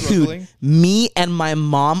 just struggling. Dude, me and my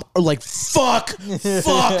mom are like, fuck,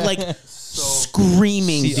 like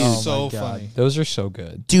screaming, dude. So funny. Those are so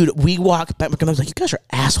good. Dude, we walk back. I was like, you guys are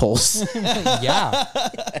assholes. Yeah.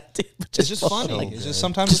 Dude, It's just funny. It's just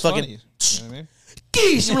sometimes Just it's fucking- funny. You know what I mean?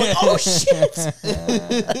 Geez, we're like, oh shit.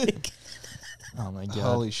 Oh my god.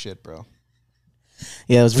 Holy shit, bro.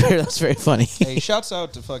 Yeah, that was very funny. Hey, shouts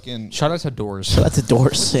out to fucking. Shout out to Doors. That's a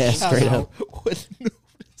doors. Yeah, straight up. What?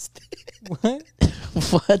 What?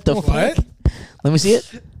 What the fuck? Let me see it.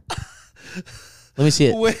 Let me see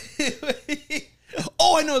it. Wait.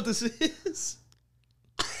 Oh, I know what this is.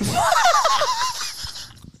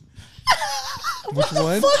 Which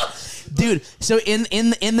one? Dude, so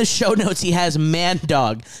in the show notes he has man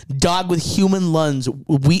dog with human lungs,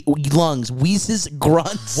 wheezes,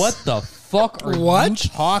 grunts. What the fuck are you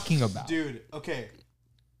talking about? Dude, okay.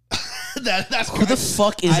 That's Who the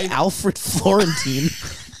fuck is Alfred Florentine?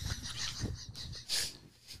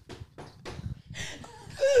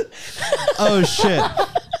 Oh shit.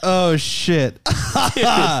 Oh shit.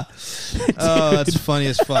 Oh, that's funny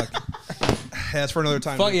as fuck. That's for another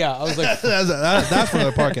time. Fuck yeah. I was like, that's for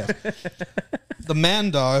another podcast. The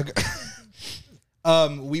man dog.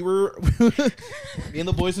 We were me and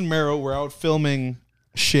the boys in Merrow were out filming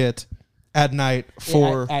shit at night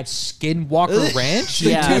for at Skinwalker Ranch?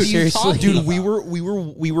 Yeah, Dude, seriously. dude. We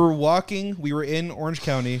were walking. We were in Orange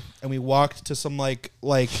County, and we walked to some like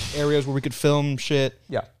areas where we could film shit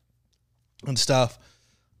Yeah. and stuff,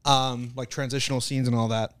 like transitional scenes and all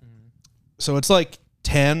that. So it's like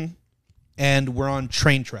 10, and we're on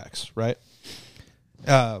train tracks, right?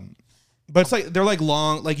 But it's like they're like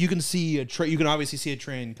long. Like you can see a train. You can obviously see a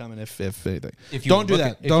train coming if anything. If you Don't were do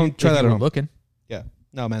looking- that. Don't try if that you at were home. looking. Yeah.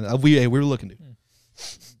 No, man. We were looking, dude.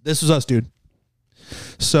 This was us, dude.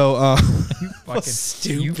 So,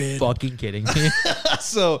 Stupid. You fucking kidding me?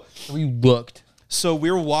 so We looked.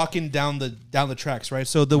 we're walking down the tracks, right?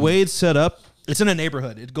 So the way it's set up, it's in a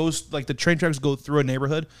neighborhood. It goes like the train tracks go through a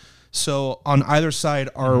neighborhood. So on either side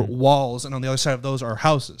are walls, and on the other side of those are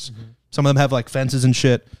houses. Some of them have like fences and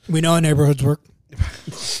shit. We know how neighborhoods work.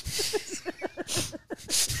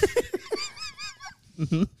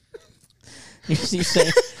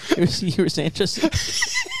 You were saying just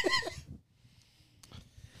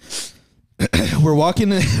We're walking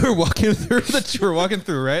through,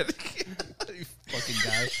 right? You fucking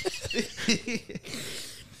guy.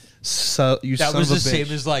 So you That son was of a the bitch.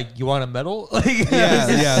 same as like, you want a medal? Like,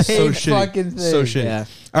 Yeah, so same shitty. fucking thing. So shitty. Yeah.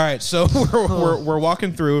 All right, so we're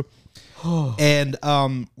walking through, and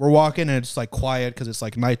we're walking, and it's like quiet because it's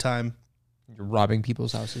like nighttime. You're robbing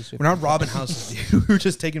people's houses. We're not robbing houses, dude. We're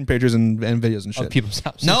just taking pictures and videos and shit. Of people's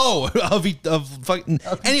houses. No, of fucking.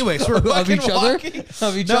 Anyway, so we're Of each other? walking.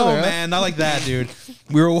 Of each no, other, huh? man, not like that, dude.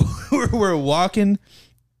 We're walking.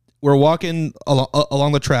 We're walking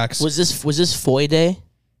along the tracks. was this Foy Day?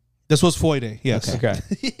 This was Foy Day. Yes. Okay.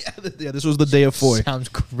 Yeah, this was the day of Foy. Sounds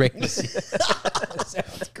crazy.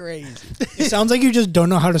 Sounds crazy. It sounds like you just don't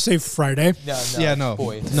know how to say Friday. No, Yeah, no,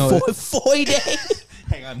 Boy. no. Foy Day.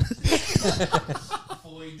 Hang on.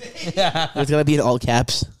 Foy Day. Yeah. It's gonna be in all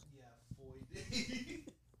caps.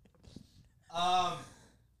 Hang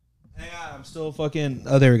on, I'm still fucking.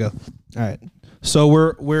 Oh, there we go. All right. So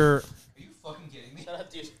we're. Are you fucking kidding me? Shut up,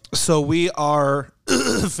 dude. So we are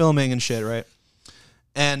filming and shit, right?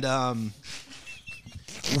 And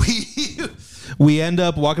we end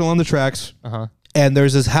up walking along the tracks, and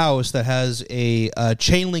there's this house that has a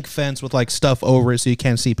chain link fence with like stuff over it, so you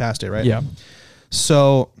can't see past it, right? Yeah.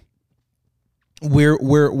 So we're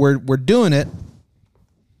doing it.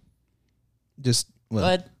 Just well,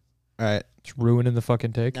 But all right. It's ruining the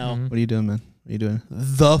fucking take. No. Mhm. What are you doing, man? What are you doing?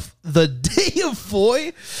 The day of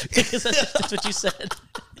Foy. that's what you said.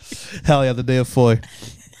 Hell yeah, the day of Foy.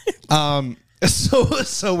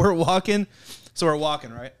 So we're walking. So we're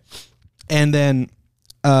walking, right? And then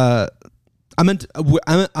I'm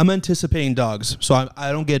anticipating dogs, so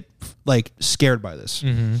I don't get like scared by this.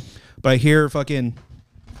 Mm-hmm. But I hear fucking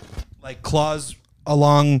like claws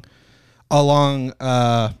along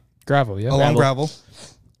Gravel, yeah. along gravel,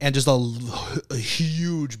 and just a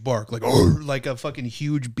huge bark, like a fucking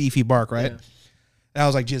huge beefy bark, right? And I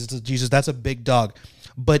was like, Jesus, that's a big dog.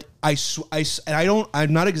 But I'm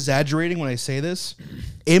not exaggerating when I say this.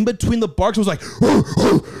 In between the barks, it was like,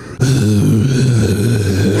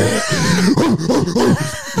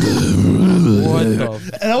 What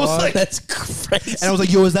the and I was like, That's crazy. and I was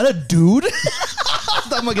like, yo, is that a dude?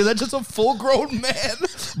 I'm like, is that just a full grown man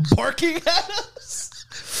barking at us?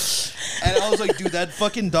 And I was like, dude, that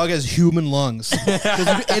fucking dog has human lungs.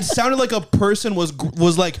 'Cause it sounded like a person was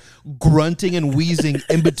like grunting and wheezing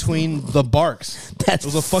in between the barks. That's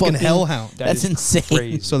It was a fucking hellhound. That's is insane.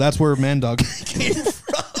 crazy. So that's where man dog came from.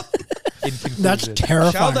 In conclusion. That's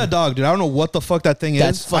terrifying. Shout out that dog, dude. I don't know what the fuck that thing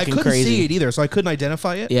That's is. I fucking couldn't crazy. see it either, so I couldn't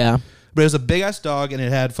identify it. Yeah. But it was a big ass dog, and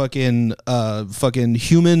it had fucking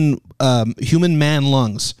human man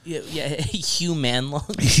lungs. Yeah, human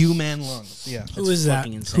lungs. Human lungs. Yeah. Who is that?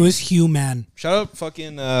 fucking insane. Who is human? Shout out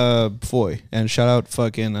fucking Foy, and shout out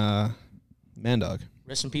fucking man dog.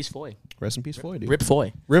 Rest in peace, Foy. Rest in peace, Foy, dude. Rip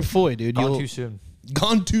Foy. Rip Foy, dude. Gone You'll- too soon.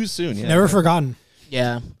 Gone too soon. Yeah. Never forgotten.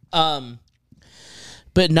 Yeah.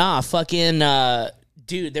 But nah, fucking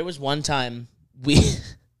dude, there was one time there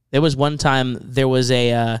was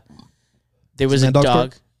a Man Dog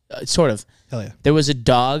dog sort of. Hell yeah. There was a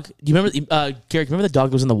dog. Do you remember Garrick, remember the dog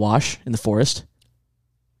that was in the wash in the forest?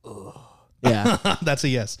 Yeah. That's a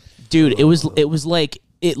yes. Dude, it was like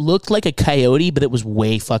it looked like a coyote, but it was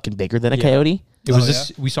way fucking bigger than a coyote. It was Oh,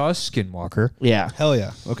 this, we saw a skinwalker. Yeah. Hell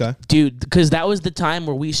yeah. Okay. Dude, because that was the time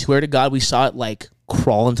where we swear to God we saw it like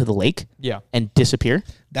crawl into the lake Yeah. and disappear.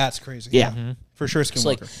 That's crazy. Yeah. For sure, It's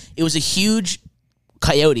like Skinwalker. it was a huge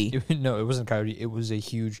coyote. No, it wasn't a coyote. It was a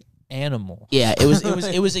huge animal. Yeah, it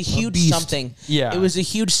was a huge beast. something. Yeah. It was a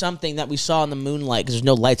huge something that we saw in the moonlight because there's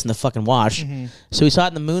no lights in the fucking wash. Mm-hmm. So we saw it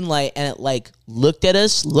in the moonlight and it like looked at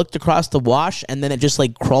us, looked across the wash, and then it just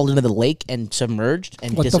like crawled into the lake and submerged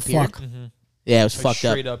and What the disappeared. fuck? Yeah, it was Like fucked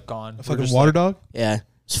up. straight up gone. a fucking water dog. Yeah,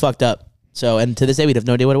 it's fucked up. So and to this day we'd have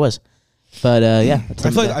no idea what it was. But yeah, I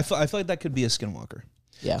feel like I feel like that could be a Skinwalker.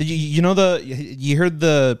 yeah. Did you know you heard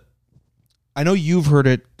the? I know you've heard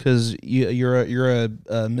it because you're a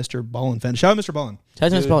Mr. Ballin fan. Shout out Mr. Ballin,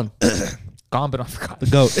 How's it spelling? Gone, but I forgot. the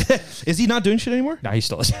goat. Is he not doing shit anymore? Nah, he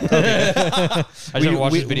still is. I just haven't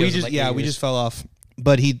watched his videos. we in, just like, yeah 8 we years. just fell off.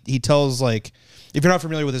 But he tells like, if you're not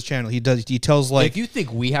familiar with his channel, he tells like If you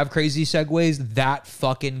think we have crazy segues, that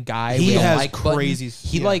fucking guy He with a has like button, crazy-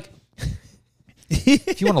 He yeah. like.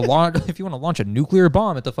 if you want to launch a nuclear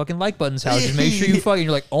bomb at the fucking like button's house, just make sure you fucking.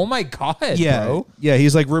 You're like, oh my god, yeah bro. yeah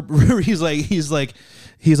he's like if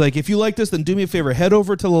you like this, then do me a favor, head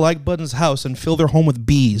over to the like button's house and fill their home with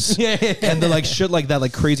bees. And they're like shit like that,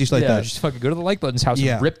 like crazy shit like Yeah, that. just fucking go to the like button's house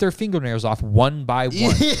Yeah. and rip their fingernails off one by one.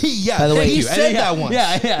 Yeah, By the way, he you- said that once.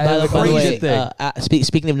 Yeah, By the crazy way, thing.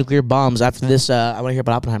 speaking of nuclear bombs, after this, I want to hear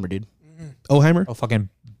about Oppenheimer, dude. Oheimer, Oh, fucking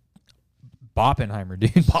Boppenheimer,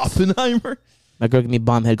 dude. Oppenheimer. My girl gave me a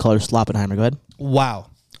bomb head, call her Sloppenheimer. Go ahead. Wow.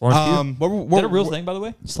 Orange Is is that a real thing, by the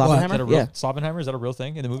way? Is Sloppenheimer? that a real Yeah. Sloppenheimer? Is that a real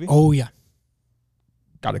thing in the movie? Oh yeah.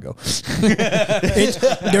 Gotta go.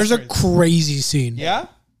 There's a crazy scene. Yeah.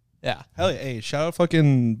 Yeah. Hell yeah. Hey, shout out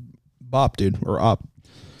fucking Bop, dude, or Op.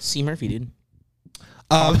 C. Murphy, dude.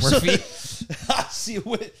 Murphy. See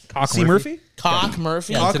what? Cock C. Murphy? Cock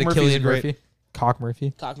Murphy. Cock Instead of Murphy's Cillian great. Murphy. Cock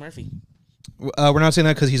Murphy. Cock Murphy. We're not saying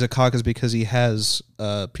that because he's a cock, is because he has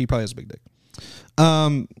he probably has a big dick.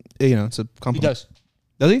 It's a compliment. He does.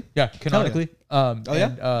 Does he? Yeah, canonically.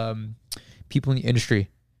 yeah? And people in the industry,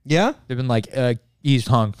 Yeah. they've been like, he's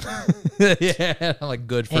hung. Yeah, I'm like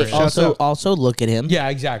good for Hey, it. Shouts out. also look at him. Yeah,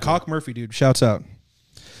 exactly. Cock Murphy, dude. Shouts out.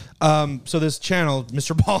 So this channel,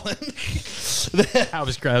 Mr. Ballin, I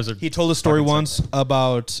was crazy. he told a story once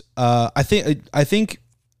about I think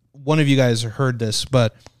one of you guys heard this,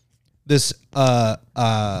 but this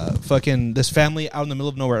this family out in the middle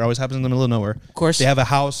of nowhere. It always happens in the middle of nowhere. Of course. They have a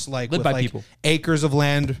house like Lived with by like people. acres of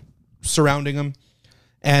land surrounding them,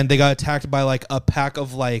 and they got attacked by like a pack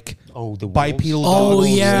of like Oh, the bipedal Oh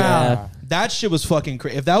dogs. yeah. That shit was fucking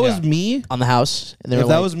crazy. If that was Yeah. me, on the house, and they were if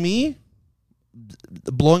that like, was me,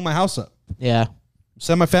 blowing my house up, yeah,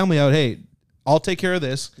 send my family out. Hey, I'll take care of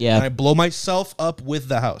this. Yeah. and I blow myself up with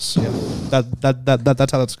the house. Yeah,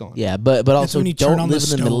 that's how that's going. yeah, but also when you turn don't on live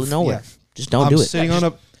the in the middle of stove. nowhere. Yeah. Just don't I'm do it.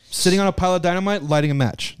 sitting on a pile of dynamite, lighting a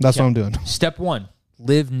match. That's what I'm doing. Step 1: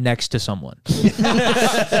 live next to someone.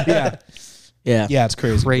 Yeah, Yeah, yeah, it's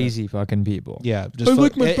crazy. Crazy fucking people. Yeah, just I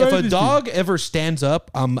like my if a privacy. dog ever stands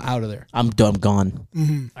up, I'm out of there. I'm gone.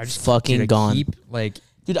 I just Fucking dude, I gone. Keep, like,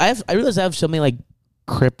 Dude, I realize I have so many like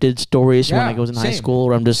cryptid stories from when Yeah, I was in high same. school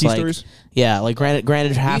where I'm just Sea like, stories? yeah, like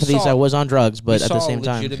granted, half of these saw- I was on drugs, but we at the saw same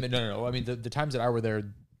time, legitimate- No. I mean, the times that I were there,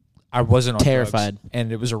 I wasn't on Terrified. drugs,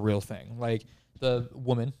 and it was a real thing. Like the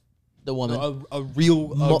woman, the woman a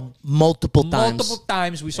real multiple times multiple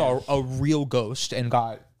times we saw a real ghost and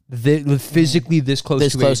got physically this close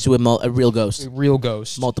this to close to a real ghost a real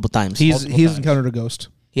ghost. multiple times. He's times. encountered a ghost.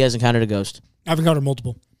 He has encountered a ghost. I've encountered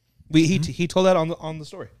multiple. He told that on the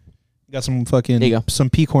story. You got some fucking There you go. some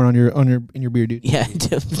pea corn in your beer, dude. Yeah,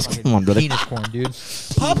 come on, brother. Penis corn, dude.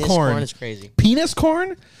 Penis corn is crazy. Penis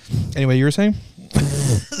corn. Anyway, you were saying?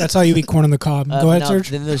 That's how you eat corn on the cob. Go ahead, no, Serge.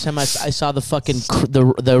 Then there's time I saw the fucking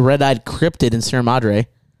the red-eyed cryptid in Sierra Madre.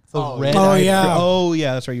 Oh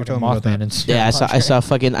yeah, that's right. You're talking about that. Mothman and Yeah,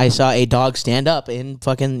 I saw a dog stand up and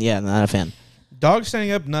fucking not a fan. Dog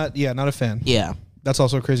standing up, not a fan. Yeah, That's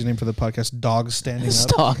also a crazy name for the podcast. Dog standing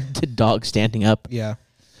up. the dog standing up. Yeah.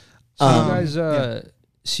 So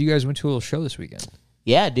you guys went to a little show this weekend.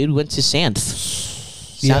 Yeah, dude, went to Sound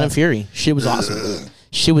Yeah. and Fury. Shit was awesome.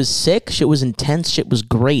 Shit was sick. Shit was intense. Shit was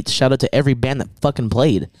great. Shout out to every band that fucking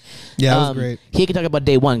played. Yeah, it was great. He can talk about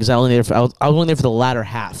day one because I was only there for the latter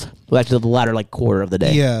half. Well, actually, the latter like quarter of the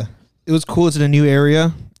day. Yeah, it was cool. It's in a new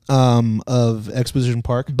area of Exposition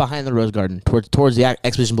Park. Behind the Rose Garden, towards the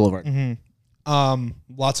Exposition Boulevard.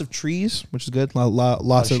 Lots of trees, which is good.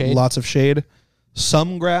 Lots shade. of shade.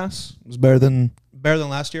 Some grass. It was better than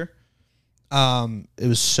last year. It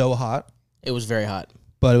was so hot, It was very hot.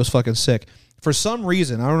 but it was fucking sick. For some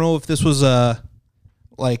reason, I don't know if this was I'm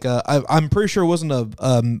pretty sure it wasn't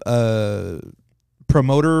a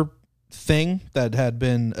promoter thing that had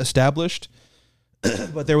been established,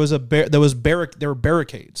 but there were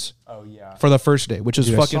barricades Oh yeah. for the first day, which is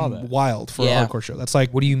Dude, I saw fucking that. wild for Yeah. a hardcore show. That's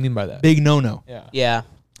like What do you mean by that? big no. Yeah. Yeah.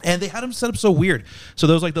 And they had them set up so weird. So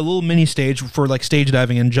there was like the little mini stage for like stage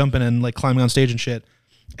diving and jumping and like climbing on stage and shit.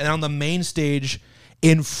 And on the main stage,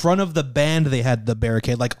 in front of the band, they had the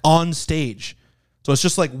barricade like on stage. So it's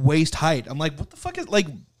just like waist height. I'm like, what the fuck is like?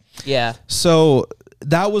 Yeah. So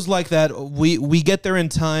that was like that. We get there in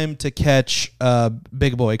time to catch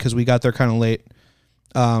Big Boy because we got there kind of late.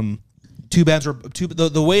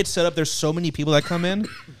 The way it's set up, there's so many people that come in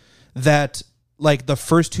that like the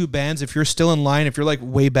first two bands, if you're still in line, if you're like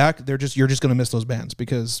way back, you're just gonna miss those bands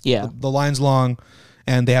because Yeah. the line's long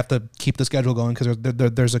and they have to keep the schedule going because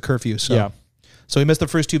there's a curfew. So Yeah. so we missed the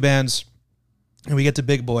first two bands and we get to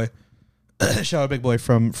Big Boy. Shout out Big Boy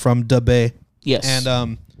from Da Bay. Yes.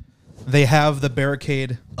 And they have the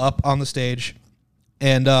barricade up on the stage.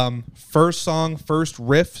 And first song, first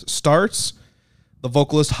riff starts. The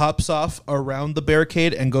vocalist hops off around the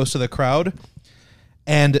barricade and goes to the crowd.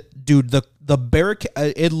 And dude, the barricade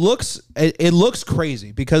it looks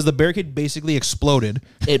crazy because the barricade basically exploded.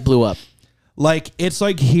 it blew up. Like it's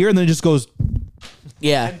like here and then it just goes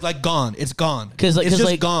Yeah. and like gone. It's gone. Because it's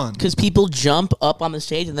just gone. Because people jump up on the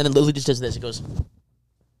stage and then it literally just does this. It goes.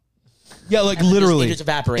 Yeah, like and it literally. just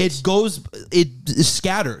evaporates. It goes. It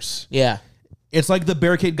scatters. Yeah. It's like the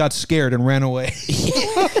barricade got scared and ran away.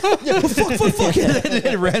 fuck, and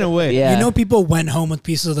it ran away. Yeah. You know, people went home with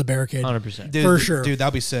pieces of the barricade. 100%. Dude, For sure. dude,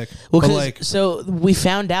 that'd be sick. Well, But 'cause- like, so we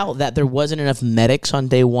found out that there wasn't enough medics on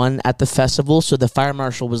day one at the festival, so the fire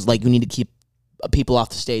marshal was like, "We need to keep people off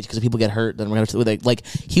the stage because if people get hurt, then we're gonna have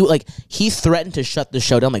to he threatened to shut the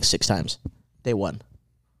show down like 6 times. Day one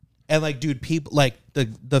and like, dude, people like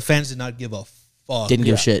the fans did not give a fuck. didn't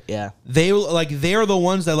give a shit. Yeah, They they're the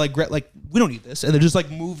ones that like we don't need this, and they just like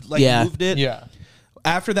moved it. Yeah.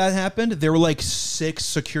 After that happened, there were like 6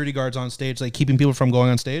 security guards on stage, like keeping people from going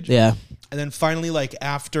on stage. yeah, And then finally, like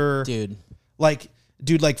after, dude. like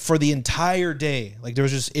for the entire day, like there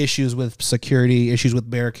was just issues with security, issues with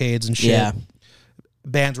barricades and shit. Yeah,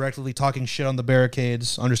 Bands were actively talking shit on the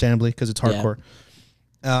barricades, understandably, because it's hardcore.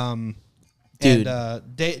 Dude.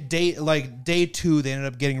 And day 2, they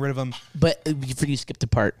ended up getting rid of them. but you skipped a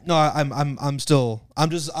part. No, I'm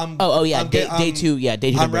Oh yeah, day 2. Yeah,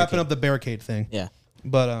 day 2. I'm wrapping up the barricade thing. Yeah.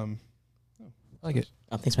 But I like it.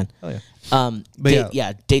 Oh, thanks, man. oh yeah. But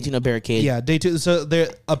day 2 no barricade. Yeah, day 2. So they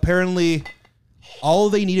apparently all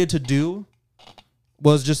they needed to do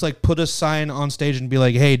was just like put a sign on stage and be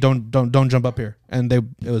like, "Hey, don't jump up here," and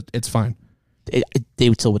it's fine.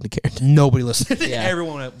 They still wouldn't have cared. Nobody listened. Yeah.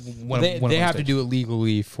 Everyone went They have to do it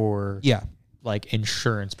legally for Yeah. like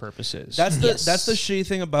insurance purposes. That's the Yes. that's the shitty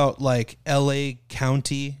thing about like LA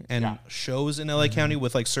County and Yeah. shows in LA County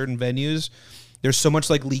with like certain venues. There's so much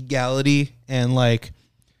like legality and like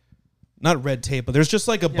not red tape, but there's just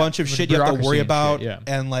like a bunch of with shit you have to bureaucracy worry and about shit, yeah.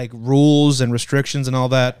 and like rules and restrictions and all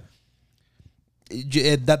that.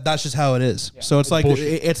 That's just how it is. So it's like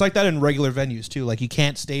bullshit. it's like that in regular venues too. Like you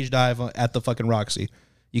can't stage dive at the fucking Roxy.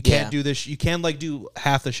 You can't Yeah. do this. You can't like do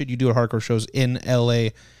half the shit you do at hardcore shows in LA,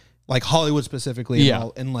 like Hollywood specifically. Yeah.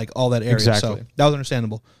 In like all that area. Exactly. So that was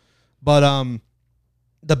understandable. But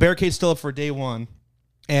the barricade's still up for day one,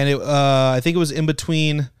 and I think it was in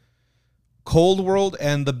between Cold World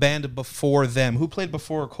and the band before them. Who played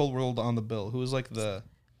before Cold World on the bill? Who was like the?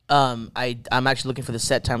 I'm actually looking for the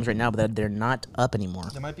set times right now, but they're not up anymore.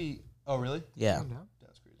 That might be. Oh really? Yeah.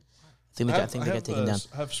 That's crazy. I think they got taken down.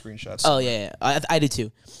 I have screenshots. Oh yeah, I do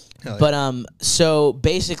too. Hell yeah. But so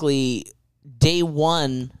basically, day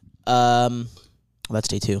one, that's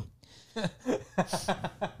day two.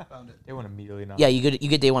 they went immediately now. Yeah, you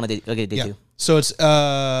get day one. Okay, day Yeah. two. So it's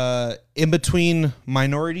in between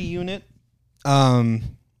Minority Unit,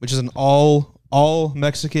 which is an all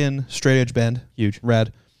Mexican straight edge band. Huge.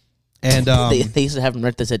 Rad. And They used to have them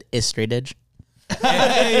right that said "is straight edge."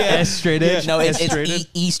 Straight edge. No, it's straight edge.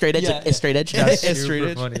 E straight edge. Yeah. Is straight edge. That's It's super straight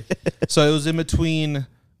edge. funny. so it was in between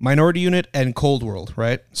Minority Unit and Cold World,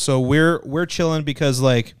 right? So we're chilling because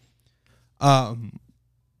like,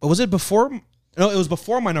 was it before? No, it was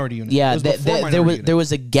before Minority Unit. Yeah, it was before Minority Unit. there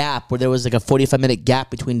was a gap where there was like a 45-minute gap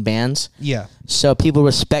between bands. Yeah. So people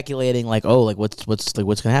were speculating like, oh, like what's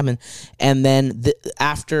gonna happen, and then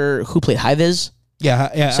after who played High Viz?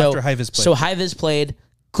 Yeah. So, after High Viz played. So High Viz played.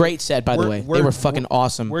 Great set, by the way. They were fucking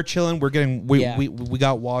awesome. We're chilling. We're getting we Yeah. we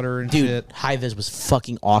got water and Dude, shit. High Viz was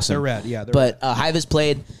fucking awesome. They're rad. Yeah, they're But High Viz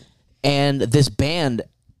played, and this band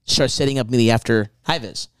started setting up immediately after High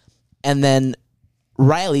Viz. And then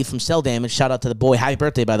Riley from Cell Damage, shout out to the boy. Happy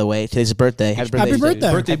birthday, by the way. Today's his birthday. Happy birthday. Happy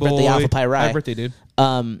birthday. Birthday Happy birthday, boy. Alpha Pi Rye. Happy birthday, dude.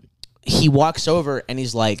 He walks over and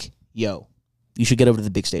he's like, yo, you should get over to the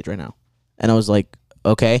big stage right now. And I was like,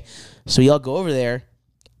 okay. So we all go over there,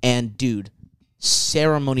 and dude,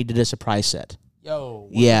 Ceremony did a surprise set. Yo,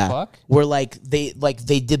 what Yeah, the fuck? where like they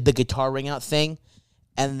did the guitar ring out thing,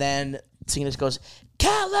 and then singer just goes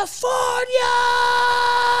California,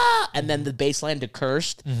 and then the bass line to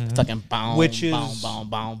Cursed, fucking boom, Which boom, is- boom,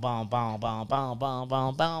 boom, boom, boom, boom, boom, boom,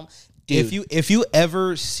 boom, boom. Dude, If you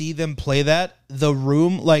ever see them play that, the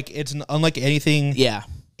room like it's unlike anything yeah,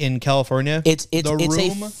 in California. it's the a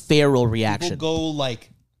room, feral people reaction. go like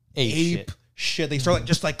Ape shit. They start like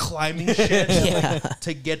just like climbing shit Yeah.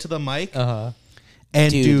 to get to the mic. Uh-huh.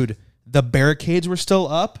 And Dude. dude, the barricades were still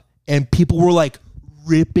up, and people were like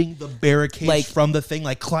ripping the barricades Like- from the thing,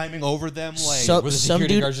 like climbing over them. Like So- Was the Some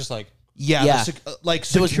security dude- guards just like, yeah, Yeah. like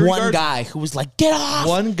There was security one guards- guy who was like, "Get off,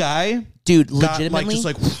 One guy dude!" got Legitimately,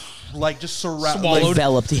 like just surrounded, like,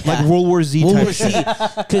 enveloped, yeah. like World War Z type shit.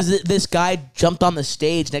 Because this guy jumped on the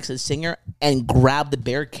stage next to the singer and grabbed the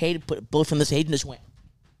barricade, put both from the stage, and just went.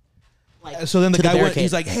 Like, So then the to guy went, barricade.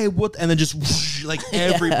 he's like, "Hey, what?" And then just whoosh, like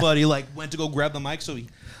everybody like went to go grab the mic. So he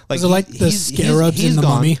like Was it like the scarabs in the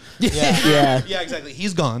gone. Mummy? yeah. Yeah, exactly.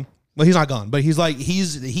 He's gone. Well, he's not gone, but he's like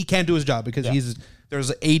he can't do his job because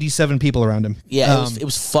there's 87 people around him. Yeah, it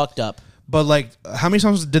was fucked up. But like, how many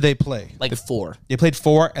songs did they play? Like 4. They played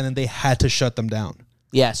 4, and then they had to shut them down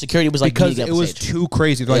Yeah, security was like, because "You need to it get off was the stage." too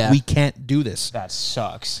crazy. They're Yeah. like, we can't do this. that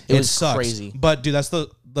sucks. It was sucks. crazy. But dude, that's the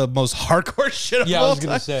most hardcore shit of Yeah, I all was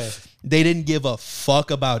gonna time. say. They didn't give a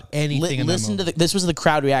fuck about anything in that Listen to moment. this was the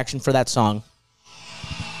crowd reaction for that song.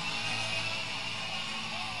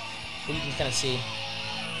 You can kind of see.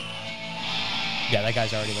 Yeah, that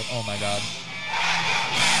guy's already like, oh my god.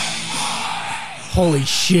 Holy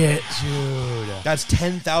shit. Dude. That's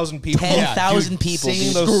 10,000 people. 10,000 dude, people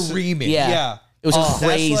singing dude. those Screaming. Yeah. Yeah. It was That's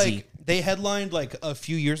crazy. like, they headlined like a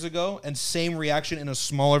few years ago, and same reaction in a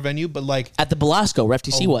smaller venue, but like At the Belasco, where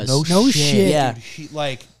FTC was. No shit. Yeah. dude,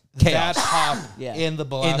 like Chaos. that pop Yeah. in the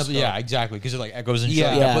Belasco. Yeah, exactly. Because it like echoes and shit. Yeah.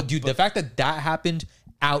 Like that. Yeah. But dude, the fact that happened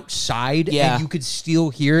outside Yeah. and you could still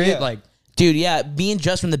hear it, Yeah. like, Dude, yeah, me and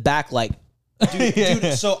Just from the back, like,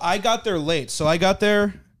 Dude, so I got there late. So I got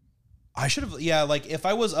there. I should have. Yeah, like if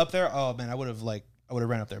I was up there, oh man, I would have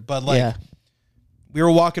ran up there. But like yeah. we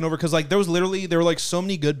were walking over because like there were like so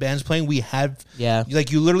many good bands playing. We had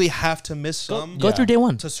like you literally have to miss some Go through day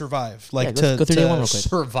one. to survive. Like go through day one real quick.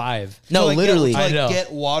 Survive. No, like, literally. Get, I know.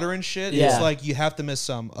 get water and shit. Yeah. It's like you have to miss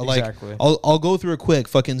some. Like Exactly. I'll go through it quick.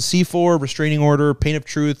 Fucking C4, Restraining Order, Pain of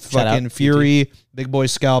Truth, Shout fucking out. Fury, Big Boy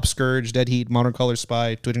Scalp, Scourge, Dead Heat, Modern Color,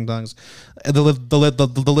 Spy, Twitching Tongues.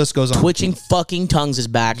 The list goes on. Twitching fucking Tongues is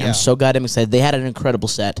back. Yeah. I'm so goddamn excited. They had an incredible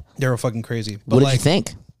set. They were fucking crazy. But What did like, you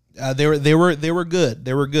think? They were good.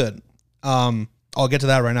 They were good. I'll get to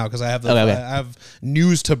that right now because I have Okay. I have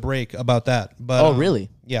news to break about that. But Oh, really?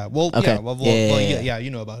 Yeah. Well, Okay. yeah. Well, Yeah. yeah. You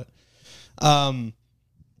know about it.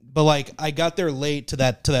 But like I got there late to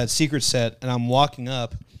that secret set, and I'm walking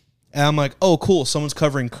up, and I'm like, oh, cool, someone's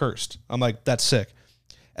covering Cursed. I'm like, that's sick.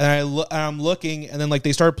 And I'm looking, and then like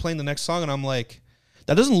they started playing the next song, and I'm like,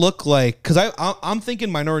 that doesn't look like because I'm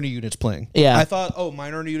thinking Minority Unit's playing. Yeah. I thought, oh,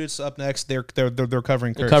 Minority Unit's up next. They're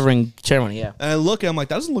covering Cursed. Covering Ceremony, yeah. And I look, and I'm like,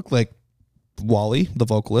 that doesn't look like Wally, the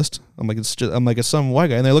vocalist. It's some white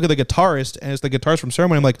guy. And I look at the guitarist, and it's the guitarist from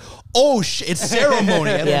Ceremony. I'm like, oh shit, it's Ceremony.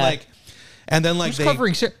 And Yeah. then like Who's they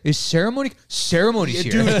covering is ceremony? Ceremony's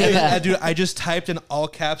here. dude, I just typed in all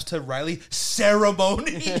caps to Riley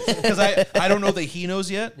Ceremony because I don't know that he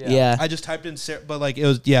knows yet. Yeah. I just typed in, but like it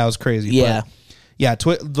was crazy. Yeah.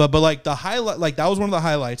 But like the highlight, like that was one of the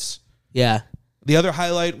highlights. Yeah. The other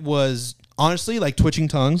highlight was honestly like Twitching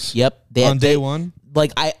Tongues. Yep. On day one.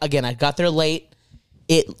 Like I got there late.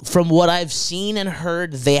 From what I've seen and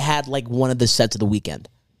heard, they had like one of the sets of the weekend.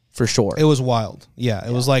 For sure. It was wild. Yeah.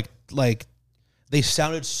 It was like they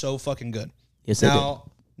sounded so fucking good. Yes, they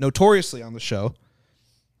Now, notoriously on the show,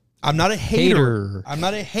 I'm not a hater. I'm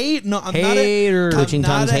not a hate. No, I'm Hater. not a Twitching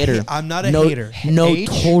Tongues hater. I'm not a hater.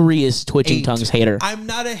 Notorious Twitching Tongues hater. I'm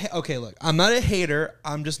not a okay. Look, I'm not a hater.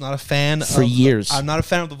 I'm just not a fan For of years. I'm not a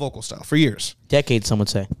fan of the vocal style for years, Decades, some would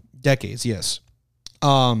say. decades. Yes.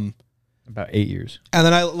 About 8 years. And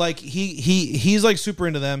then I like he's like super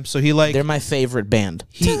into them. So he like They're my favorite band.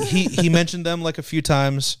 he mentioned them like a few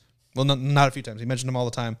times. Well, not a few times. He mentioned them all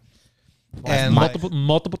the time. And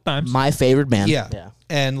Multiple times. My favorite band. yeah.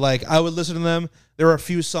 And like I would listen to them. There were a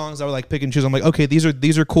few songs I would like pick and choose. I'm like, okay, these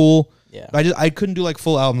are cool. Yeah. But I couldn't do like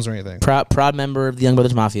full albums or anything. Proud member of the Young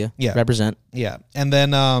Brothers Mafia. Yeah. Represent. Yeah. And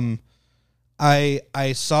then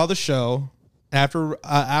I saw the show.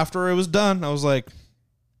 After it was done, I was like,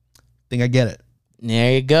 I think I get it.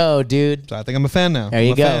 There you go, dude. So I think I'm a fan now. There you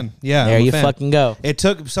I'm a go. fan. Yeah. There I'm a you fan. fucking go. It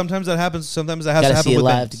took sometimes that happens. Sometimes that has Gotta to happen see it with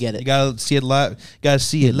live bands. to get it. You gotta see it live. Gotta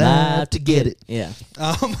see it live to get it. Yeah.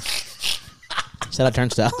 Shout Shout out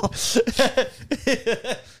Turnstile.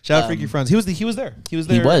 out Freaky Friends. He was there. He was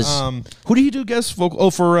there. was. Who did he do guest vocal? Oh,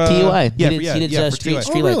 for TUI. Yeah, He did for Street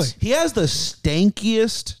TUI. Streetlights. He has the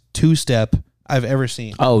stankiest two-step I've ever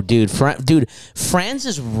seen. Oh, dude.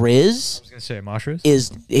 Franz's Riz I was gonna say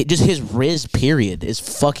Moshras. just his Riz period is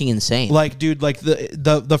fucking insane. Like, dude, like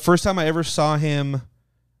the first time I ever saw him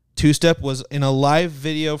two-step was in a live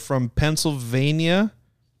video from Pennsylvania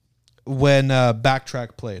when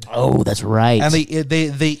Backtrack played. Oh, that's right. And they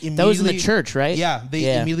immediately, that was in the church, right? Yeah,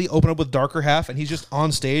 they immediately open up with Darker Half, and he's just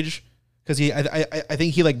on stage because I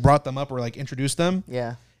think he like brought them up or like introduced them,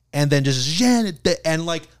 Yeah. and then just and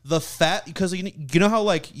like the fat because you know how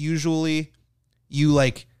like usually you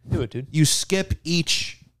like Do it, dude. you skip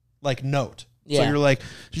each like note. So Yeah. you're like,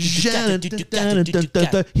 he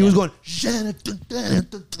was going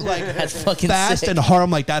like That's fucking fast sick. and hard. I'm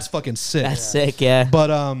like, that's fucking sick. That's sick, yeah.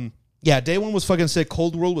 But yeah, day one was fucking sick.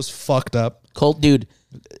 Cold World was fucked up, Colt, dude.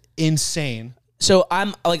 insane. So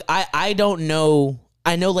I'm like, I don't know.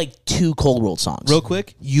 I know like 2 Cold World songs. Real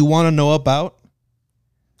quick, you want to know about?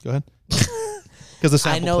 Go ahead. Because the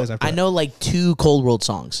sample plays after I know like 2 Cold World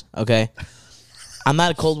songs. Okay. I'm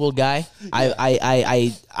not a Cold World guy.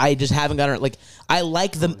 I just haven't gotten like I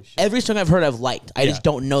like them. Every song I've heard I've liked. I just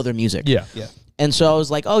don't know their music. Yeah. Yeah. And so I was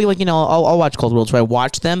like, oh, like I'll watch Cold World. So I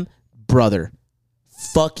watched them, brother.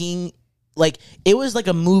 Fucking like it was like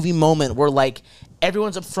a movie moment where like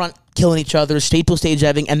everyone's up front killing each other, staple stage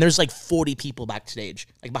diving, and there's like 40 people backstage,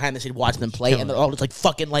 like behind the stage watching them play, and they're all just like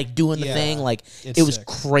fucking like doing the Yeah, thing. Like it's it was sick.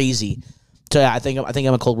 crazy. So yeah, I think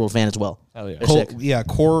I'm a Cold World fan as well. Hell yeah. They're sick. Yeah,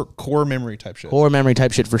 core memory type shit. Horror memory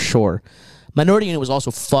type shit for sure. Minority Unit was also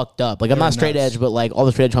fucked up. Like I'm not straight nuts. edge, but like all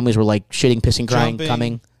the straight edge homies were like shitting, pissing, crying, Jumping.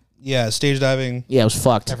 coming. Yeah, stage diving. Yeah, it was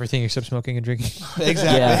fucked. Everything except smoking and drinking.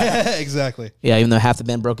 Exactly. Yeah. Exactly. Yeah, even though half the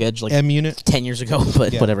band broke edge like M Unit. 10 years ago,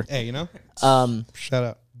 but Yeah. whatever. Hey, you know? Shout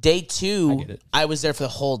out. Day 2, get it. I was there for the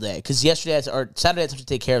whole day because yesterday or Saturday I had to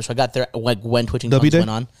take care of, so I got there like when Twitching W Tongues day? went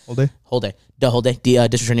on. All day? Whole day, the whole day,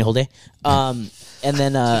 District Attorney whole day. and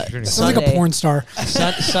then Sounds like a porn star.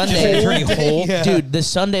 Sunday, Attorney Hole. Yeah. dude. The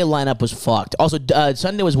Sunday lineup was fucked. Also,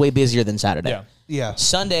 Sunday was way busier than Saturday. Yeah. Yeah.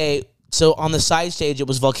 Sunday, so on the side stage, it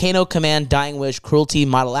was Volcano, Command, Dying Wish, Cruelty,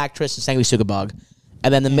 Model Actress, and Sanguisuga Bog.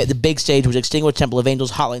 And then the big stage was Extinguished, Temple of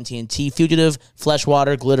Angels, Hotline TNT, Fugitive,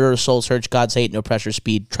 Fleshwater, Glitter, Soul Search, God's Hate, No Pressure,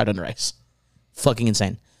 Speed, Tread Under Ice. Fucking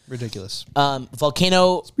insane. Ridiculous.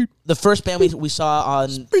 Volcano, the first band we saw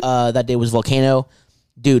on that day was Volcano.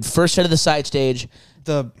 Dude, first set of the side stage,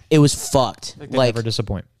 it was fucked. They Like, never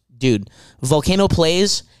disappoint. dude, Volcano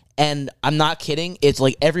plays, and I'm not kidding. It's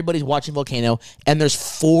like everybody's watching Volcano, and there's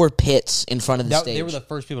 4 pits in front of the stage. They were the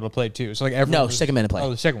first people to play too. So like everyone No, was- second band to play. Oh,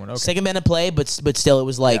 the second one. Okay. Second band to play, but still, it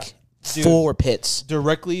was like 4 pits.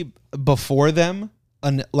 Directly before them,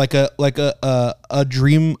 like a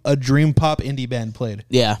dream pop indie band played.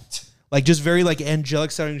 Yeah. Like just very like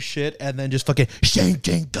angelic sounding shit, and then just fucking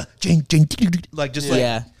like just like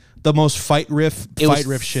Yeah. the most fight riff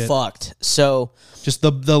shit. Fucked. So, Just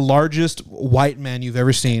the largest white man you've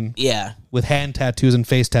ever seen yeah. with hand tattoos and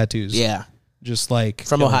face tattoos. Yeah. Just like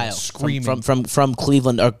From killing, Ohio. screaming. From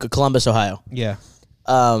Cleveland or Columbus, Ohio. Yeah.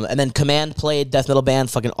 And then Command played, death metal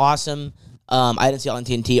band, fucking awesome. I didn't see it on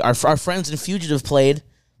TNT. Our friends in Fugitive played.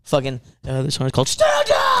 Fucking this song is called Stand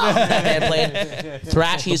Up. That band played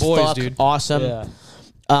thrashy as boys, fuck, dude. awesome.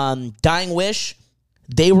 Dying Wish,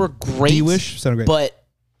 they were great. D-Wish sounded great. But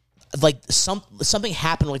like something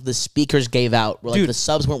happened, like the speakers gave out, where like Dude, the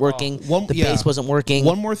subs weren't working, the yeah. bass wasn't working.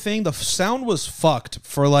 One more thing, the sound was fucked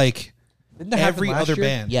for like Didn't that happen every last other year?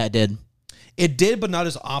 band. Yeah, it did. It did, but not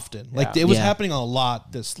as often. Like Yeah. it was Yeah. happening a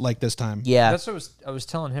lot this time. Yeah, That's what I was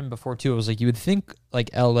telling him before too. I was like, you would think like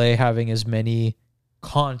LA having as many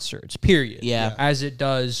concerts, period, Yeah. as it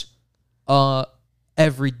does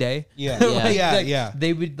every day. Yeah. Yeah. Yeah. Like,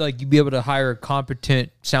 they would like you'd be able to hire a competent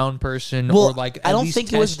sound person well, or like I at don't least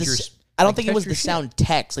think it was test the. your- I don't like, think it test was your the shit. sound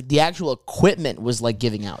techs. Like the actual equipment was like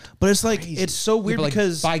giving out. But it's like it's so Yeah, weird but, like,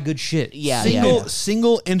 because buy good shit. Yeah,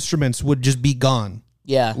 single instruments would just be gone.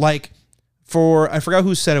 Yeah, Like I forgot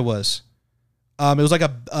who said it was. It was like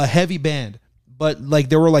a heavy band, but like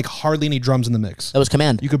there were like hardly any drums in the mix. that was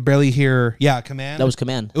Command. You could barely hear. Yeah, Command. That was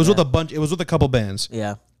Command. It was with a bunch. It was with a couple bands.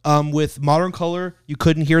 Yeah, With Modern Color, you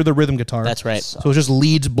couldn't hear the rhythm guitar. that's right. So it was just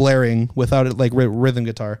leads blaring without it like rhythm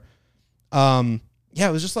guitar. Yeah,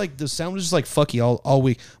 it was just like the sound was just like fucky all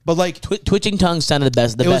week. But like Twitching Tongues sounded the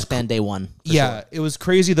was best band day one. for yeah, sure. it was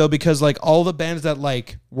crazy though because like all the bands that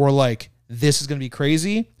like were like this is gonna be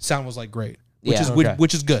crazy, sound was like great, which Yeah. is Okay.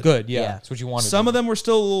 which is good. Good, yeah, Yeah. that's what you wanted. Some of them were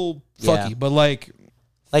still a little fucky, Yeah. but like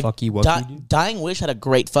Like Fucky wucky, dude. Dying Wish had a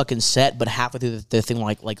great fucking set, but halfway through the thing,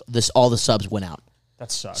 like this, all the subs went out.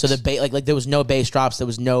 that sucks. So the like there was no bass drops, there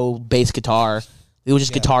was no bass guitar. It was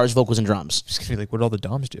just guitars, vocals, and drums. just gonna be like, what did all the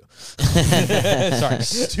DOMs do? Sorry,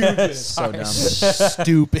 stupid, So dumb.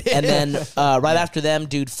 stupid. And then right after them,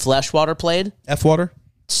 dude, Fleshwater played. F Water.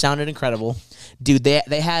 Sounded incredible, dude. They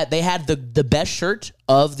had the best shirt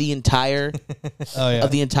of the entire Oh yeah.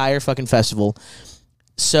 of the entire fucking festival.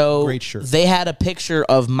 So Great shirt. they had a picture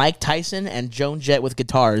of Mike Tyson and Joan Jett with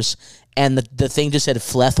guitars, and the thing just said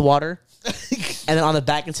Flethwater, and then on the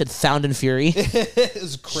back it said Found in Fury. it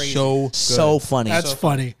was crazy. So funny. That's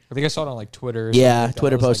funny. I think I saw it on like Twitter. or Yeah, something like that.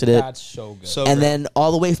 Twitter I was posted like, it. That's so good. So And great. then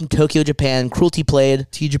all the way from Tokyo, Japan, Cruelty played.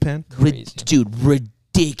 T Japan. Crazy. Dude,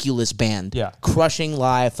 ridiculous band. Yeah. Crushing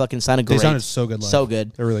live. Fucking sounded They great. sounded so good live. So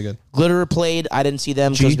good. They're really good. Glitterer played. I didn't see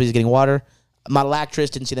them because I was busy getting water. Model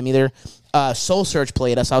Actress, didn't see them either. Soul Search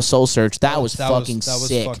played. I saw Soul Search. That was fucking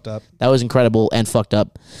sick. fucked up. That was incredible and fucked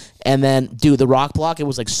up. And then, dude, the rock block, it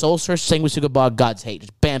was like Soul Search, Sanguisuga Bog, God's Hate.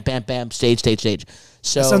 Just bam, bam, bam, stage.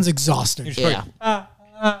 So That sounds exhausting. yeah.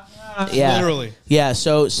 Yeah. Literally. Yeah,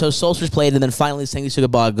 so Soul Search played, and then finally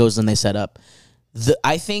Sanguisuga Bog goes and they set up.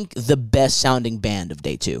 I think the best sounding band of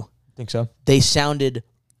day two. think so. They sounded,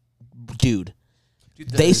 dude.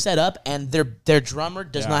 They set up, and their drummer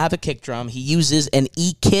does not have a kick drum. He uses an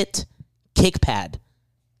E-Kit kick pad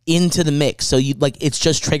into the mix, so you like it's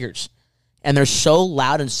just triggers, and they're so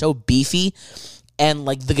loud and so beefy, and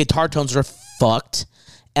like the guitar tones are fucked.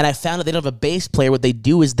 And I found that they don't have a bass player. What they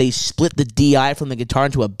do is they split the DI from the guitar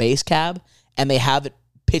into a bass cab, and they have it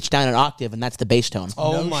pitched down an octave, and that's the bass tone.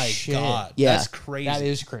 Oh No my shit. god. Yeah. That's crazy. That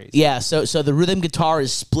is crazy. Yeah, so the rhythm guitar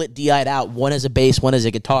is split DI'd out. One is a bass, one is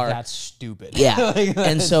a guitar. That's stupid. Yeah,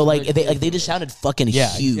 and so like they just sounded fucking Yeah,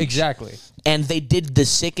 huge. exactly. And they did the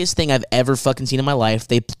sickest thing I've ever fucking seen in my life.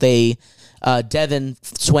 They Devin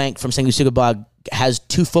Swank from Sanguisuga Bog has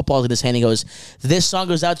 2 footballs in his hand. He goes, "This song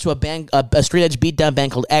goes out to a band, a straight edge beatdown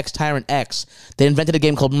band called X Tyrant X. They invented a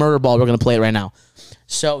game called Murder Ball. We're gonna play it right now."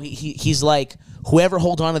 So he's like, whoever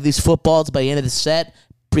holds on to these footballs by the end of the set,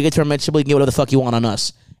 bring it to our mention. You can get whatever the fuck you want on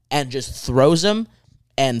us, and just throws them,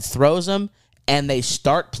 and they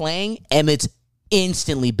start playing, and it's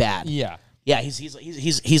instantly bad. Yeah. Yeah,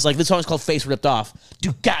 he's like, this song's called Face Ripped Off.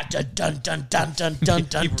 Dun dun dun dun dun dun dun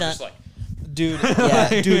dun dun. Dude,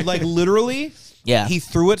 dude, like literally, Yeah. he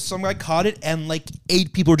threw it, some guy caught it, and like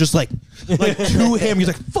 8 people were just like to him. He's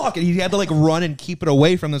like, fuck it. He had to like run and keep it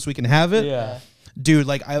away from them so we can have it. Yeah. Dude,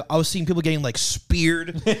 like I was seeing people getting like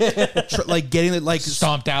speared, like getting it like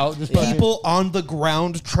Stomped out. Just people on the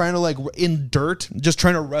ground trying to like in dirt, just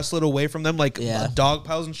trying to wrestle it away from them, like dog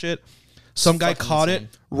piles and shit. Some guy caught it,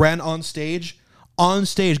 ran on stage,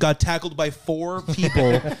 got tackled by 4 people,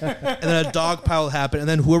 and then a dog pile happened, and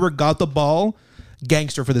then whoever got the ball,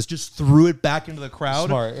 gangster for this, just threw it back into the crowd.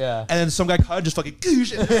 Smart, yeah. And then some guy caught it, just fucking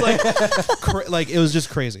goosh, and it's like, like it was just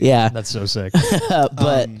crazy. Yeah. That's so sick.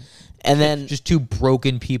 But and then Just 2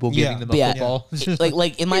 broken people giving them a yeah, football.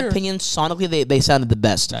 like in my opinion, sonically they sounded the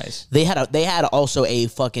best. Nice. They had also a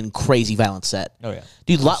fucking crazy violent set. Oh, yeah.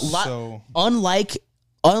 Dude. So-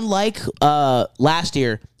 Unlike last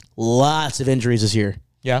year, lots of injuries this year.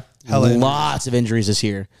 Yeah. Lots of injuries this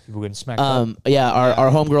year. People getting smacked up. Yeah,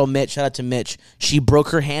 our homegirl Mitch, shout out to Mitch. She broke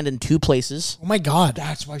her hand in 2 places. Oh my God.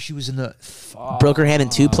 That's why she was in the... Broke her hand in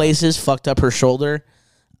 2 places, fucked up her shoulder.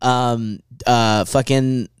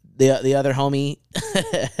 Fucking the other homie,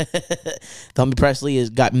 the homie Presley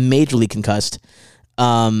got majorly concussed.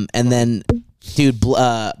 And then, dude,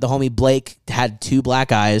 the homie Blake had 2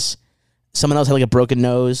 black eyes. Someone else had like a broken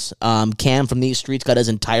nose. Cam from these streets got his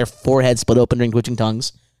entire forehead split open during twitching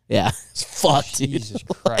tongues. Yeah, it's fucked, dude. Jesus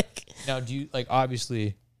Christ. Now, do you, like,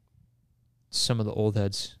 obviously, some of the old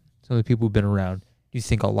heads, some of the people who've been around, do you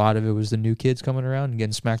think a lot of it was the new kids coming around and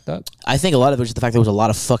getting smacked up? I think a lot of it was just the fact there was a lot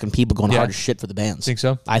of fucking people going hard as shit for the bands. Think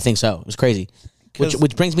so? I think so. It was crazy.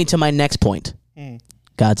 Which brings me to my next point.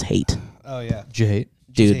 God's hate. Oh yeah. Jade.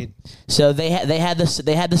 Dude, hate. so they had the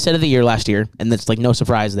set of the year last year, and it's like no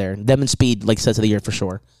surprise there. Them and Speed like sets of the year for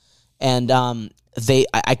sure. And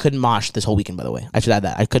I couldn't mosh this whole weekend. By the way, I should add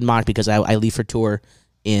that I couldn't mosh because I leave for tour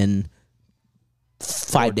in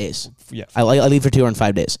 5 days. Yeah. I leave for tour in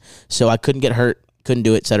 5 days, so I couldn't get hurt, couldn't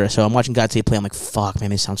do it, etc. So I'm watching God Save play. I'm like, fuck, man,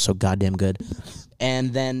 they sound so goddamn good.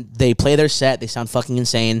 And then they play their set. They sound fucking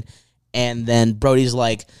insane. And then Brody's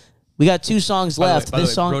like, we got 2 songs left. By the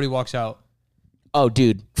This way, song. Brody walks out. Oh,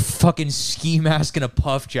 dude, Fucking ski mask and a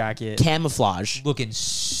puff jacket. camouflage. Looking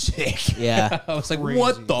sick. Yeah. I was like,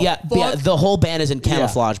 what the Yeah, fuck? yeah, the whole band is in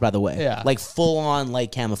camouflage, by the way. Yeah. Like full on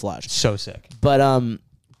like camouflage. So sick. But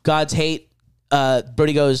God's Hate,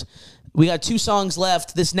 Brody goes, we got 2 songs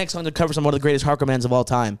left. This next song to cover some one of the greatest hardcore bands of all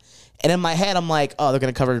time. And in my head, I'm like, oh, they're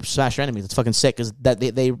gonna cover Smash Your Enemies. It's fucking sick because that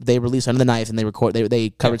they released Under the Knife and they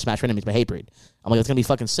covered Smash Your Enemies by Hatebreed. I'm like, it's gonna be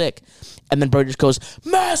fucking sick. And then Brody just goes,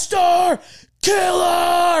 Master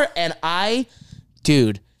Killer, and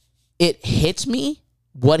dude, it hits me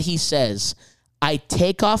what he says. I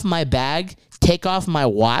take off my bag, take off my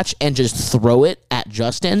watch, and just throw it at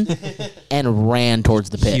Justin and ran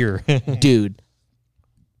towards the pit. Here. Dude,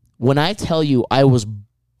 when I tell you I was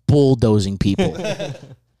bulldozing people,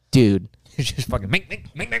 dude. Just fucking mink.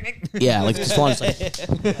 Yeah, like just long as like,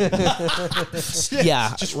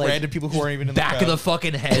 yeah, Just like, random people who aren't even in Back the of the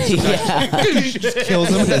fucking head. yeah, just kills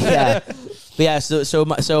them. yeah. But yeah,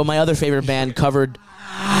 so my other favorite band covered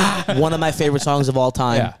one of my favorite songs of all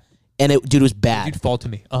time, Yeah. and it was bad. You'd fall to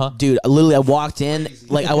me. Uh-huh. Dude, I walked in,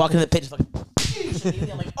 like I walked in the pit, just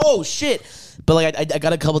fucking, I'm like, oh shit! But like I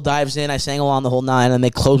got a couple dives in, I sang along the whole 9, and they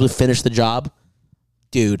closed with "Finish the Job."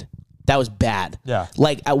 Dude, that was bad. Yeah.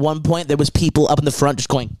 Like at one point, there was people up in the front just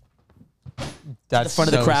going That's in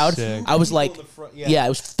front of the crowd. Sick. I was like, yeah, it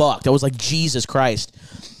was fucked. I was like, Jesus Christ.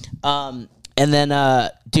 And then,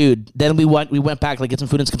 dude, then we went back to like get some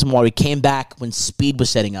food and get some water. We came back when Speed was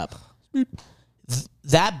setting up.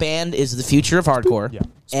 That band is the future of hardcore, Yeah.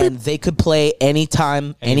 and they could play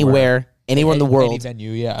anytime, anywhere in the world, Any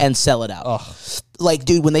venue, yeah. and sell it out. Ugh. Like,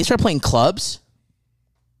 dude, when they start playing clubs,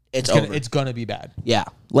 it's over. It's gonna be bad. Yeah,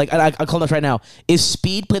 like I'll call this right now. If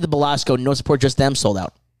Speed played the Belasco, no support, just them, sold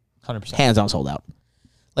out. 100%. Hands down, sold out.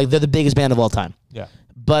 Like they're the biggest band of all time. Yeah.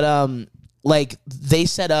 But like they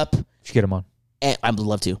set up, Should get him on. and I would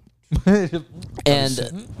love to.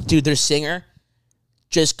 And dude, their singer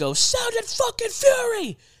just goes, "Sound and fucking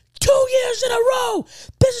fury, 2 years in a row.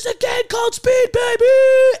 This is a game called Speed, baby."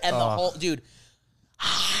 And the whole dude,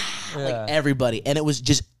 like everybody, and it was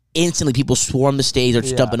just instantly people swarmed the stage or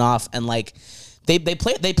just jumping off, and like they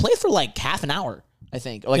played for like half an hour. I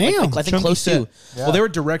think, like, Damn. I think close to Well, they were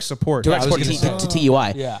direct support. direct I was support gonna to say.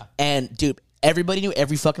 TUI. Yeah. And dude, everybody knew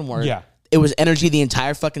every fucking word. Yeah. It was energy the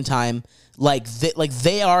entire fucking time. They're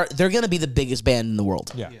gonna be the biggest band in the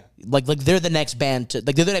world. Yeah. Like they're the next band to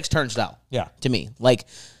they're the next Turnstile. Yeah. To me,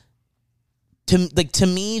 to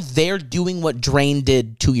me, they're doing what Drain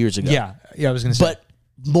did 2 years ago. Yeah. Yeah. I was gonna say. but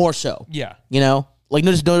more so. yeah. You know, like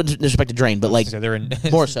no disrespect to Drain, but like So they're in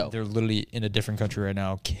more so. They're literally in a different country right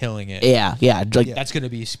now, killing it. yeah, like That's gonna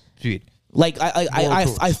be speed. like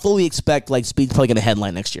I fully expect like Speed's probably gonna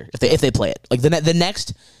headline next year if they play it. Like the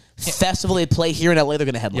next festival they play here in LA, they're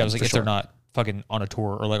gonna headline. Yeah, I was like, for if sure. they're not fucking on a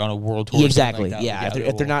tour or like on a world tour. or something Exactly. like that, Yeah. like,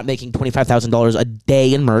 If they're not making $25,000 a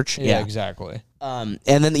day in merch. Yeah, exactly. And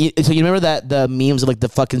then so you remember that the memes of like the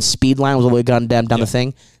fucking Speed line was all the way down the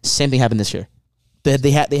thing. Same thing happened this year.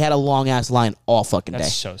 They had a long ass line all fucking day.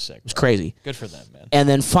 That's It so sick. was crazy. Good for them, man. And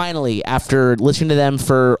then finally, after listening to them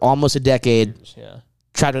for almost a decade, Yeah.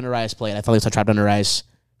 Trapped Under Ice played. I finally saw Trapped Under Ice.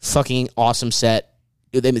 Fucking awesome set.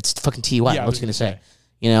 It's fucking TY. Yeah, I I was was gonna gonna say. say.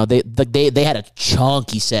 You know, they had a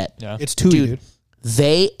chunky set. Yeah. It's Tui, dude.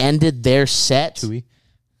 They ended their set. Tui.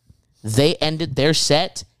 They ended their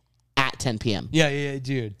set at 10 p.m. Yeah,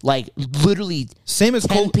 dude. Like literally Same as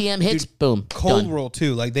 10 Cold p.m. hits. dude, Boom. Cold done. World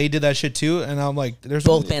too. Like they did that shit too, and I'm like, there's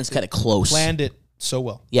Both bands cut it close. planned it so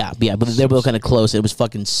well. Yeah, but they were both kind of close. It was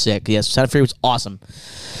fucking sick. Yes, Santa Fe was awesome.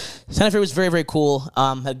 Santa Fe was very, very cool.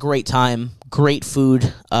 Had a great time. Great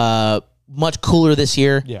food. Much cooler this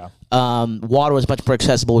year. Yeah. Water was much more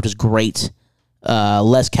accessible, which is great.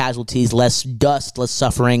 Less casualties, less dust, less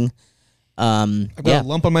suffering. I got Yeah. a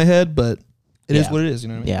lump on my head, but it is Yeah. what it is. You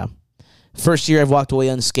know what I mean? Yeah. First year I've walked away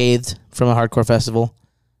unscathed from a hardcore festival,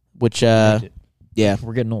 which yeah,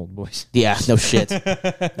 We're getting old, boys. yeah, no shit.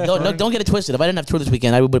 no, don't get it twisted. If I didn't have tour this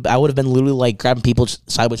weekend, I would have been literally like grabbing people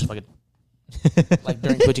sideways, fucking like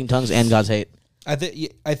during Twitching Tongues and God's Hate. I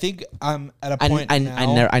think I'm at a point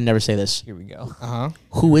now. I never say this. Here we go.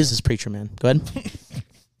 Who is this preacher man? Go ahead.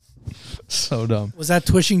 So dumb. Was that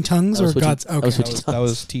Twitching Tongues That was or God's? Twitching- that was Okay, Twitching That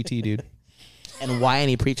was TT, dude. And why ain't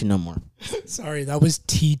he preaching no more? sorry, that was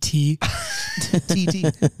TT.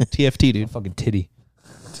 TFT, dude. Fucking titty.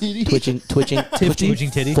 Twitching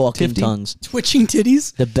titty. fucking tongues. Twitching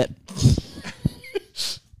titties.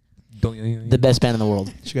 The best band in the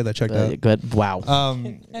world. She got that checked out. Go ahead. Wow.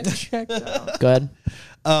 Go ahead.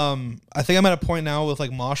 I think I'm at a point now with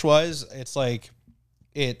like mosh wise. It's like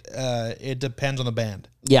it depends on the band.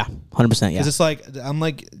 Yeah, 100%. Yeah. Because it's like I'm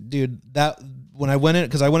like, dude, that when I went in,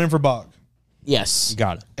 because I went in for Bog, Yes. You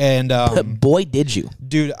got it. and Boy, did you.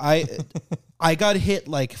 dude, I got hit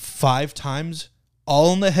like 5 times,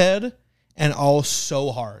 all in the head, and all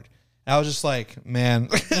so hard. And I was just like, man,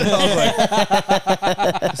 I was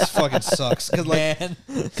like, this fucking sucks.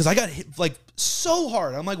 Because I got hit like so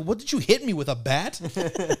hard. I'm like, what did you hit me with, a bat?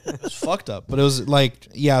 It was fucked up. But it was like,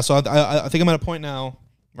 yeah. So I think I'm at a point now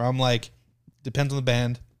where I'm like, depends on the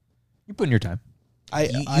band. You're putting your time.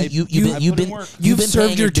 You've served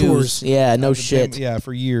paying your dues. tours. Yeah, no shit. Yeah,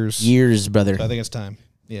 for years. Years, brother. So I think it's time.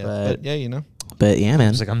 Yeah, But- yeah, you know. But yeah, man.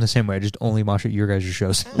 It's like I'm the same way. I just only watch at your guys'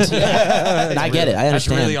 shows. I get it. I That's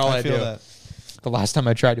understand. really all I, I feel do. that. The last time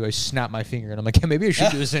I tried to, I snapped my finger, and I'm like, yeah, maybe I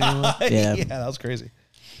should do this anymore. Yeah. Yeah, that was crazy.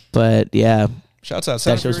 But yeah, Shouts out. That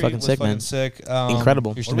Sound shit was Fury fucking sick, man. Sick.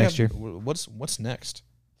 Incredible. Here's What to do we next have- year. What's next?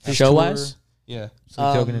 show wise. Yeah. So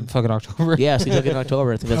token in fucking October. Yeah, so you took it in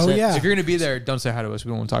October. I think that's Oh it. yeah. So if you're gonna be there, don't say hi to us. We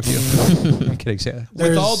don't want to talk to you. I'm kidding. Say that. With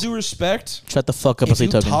There's- all due respect, Shut the fuck up, if I'll say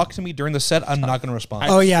you token. talk to me during the set, I'm not going to respond.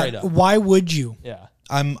 Oh Straight yeah. up. Why would you? Yeah.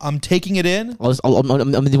 I'm taking it in. I'm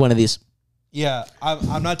gonna do one of these. Yeah,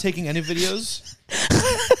 I'm not taking any videos.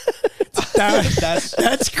 That's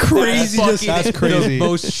That's crazy. That's Just, crazy. The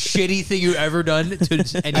most shitty thing you've ever done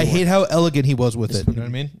to anyone. I hate how elegant he was with it. You know what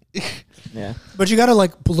I mean? Yeah. but you gotta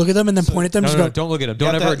like look at them and then point at them. No, just no, go. no, don't look at him. You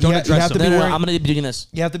Don't have ever. to- Don't you address have to him. be No, wearing- I'm gonna be doing this.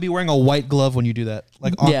 You have to be wearing a white glove when you do that,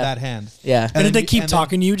 like on Yeah. that hand. Yeah. And if they keep and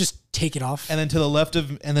talking to you, just take it off. And then to the left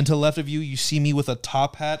of you, you see me with a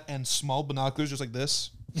top hat and small binoculars, just like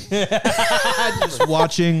this, just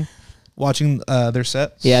watching their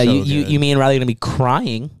set. Yeah, So you good. me and Riley are gonna be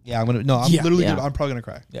crying. Yeah, I'm gonna. Yeah. Literally. Yeah. I'm probably gonna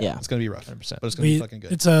cry. Yeah. It's gonna be rough, 100%. but it's gonna be fucking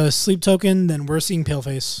good. It's a sleep token. Then we're seeing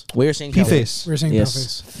Paleface. We're seeing P face. We're seeing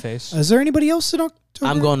Yes. Paleface. Face. Is there anybody else in October?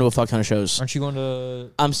 I'm going to a fuck ton of shows. Aren't you going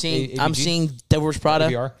to? I'm seeing ABG? Devil Wears Prada.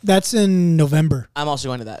 VR? That's in November. I'm also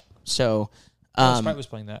going to that. So Spite was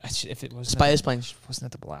playing that. If it was Spite is playing. wasn't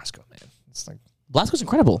at the Belasco, man. It's like, Blasco's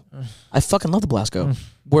incredible. I fucking love the Blasco.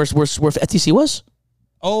 Where FTC was?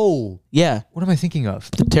 oh, Yeah. what am I thinking of?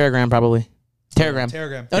 The Terragram probably. Terragram.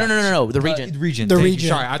 Telegram. No. The Regent. Region. The Thank you. Region.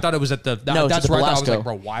 Sorry, I thought it was at the. No, it's that's at the where I thought I was Belasco.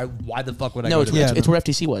 like, bro, why the fuck would I No, go it's, to yeah. that? it's where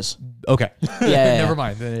FTC was. Okay. Yeah. Never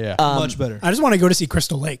mind. Then, yeah. Much better. I just want to go to see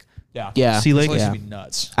Crystal Lake. Yeah. Sea Lake. It's Yeah. gonna be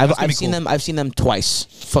nuts. I've gonna be seen cool. them. I've seen them twice.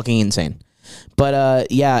 Fucking insane.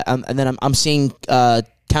 But yeah, and then I'm seeing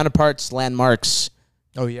Counterparts, Landmarks,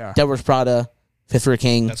 Oh yeah. Devil's Prada, Fit for a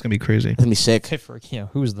King. That's gonna be crazy. It's gonna be sick.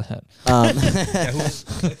 Who's that?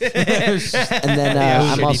 And then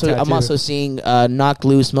I'm also seeing Knocked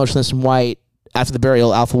Loose, Motionless in White, After the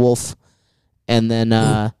Burial, Alpha Wolf, and then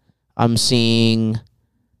I'm seeing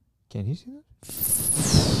Can you see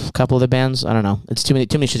that? a couple other bands. I don't know. It's too many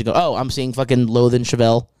shit to go. Oh, I'm seeing fucking Loathe and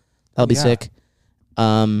Chevelle. That'll be yeah. sick.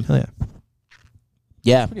 Hell yeah.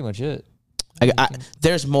 Yeah. Pretty much it.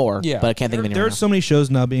 There's more, Yeah. but I can't think of any. There's so many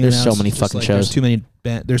shows now being There's so announced. many Just, fucking like, shows.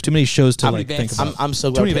 There's too many shows to How many like think bands? about. I'm so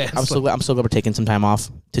Too glad. many bands. I'm so glad we're taking some time off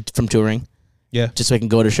from touring, Yeah, just so I can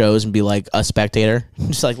go to shows and be like a spectator.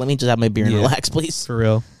 Just like, let me just have my beer and Yeah. relax, please. for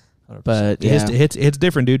real. But It yeah, hits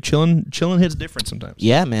different, dude. Chilling hits different sometimes.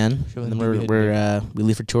 yeah, man. Sure, And then maybe we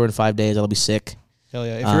leave for tour in 5 days. That'll be sick. Hell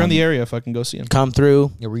yeah. If you're in the area, fucking go see him. Come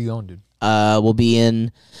through. Yeah, where you going, dude? We'll be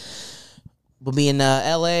in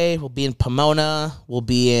LA. We'll be in Pomona. We'll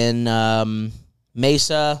be in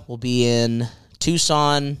Mesa. We'll be in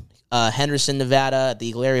Tucson, Henderson, Nevada at the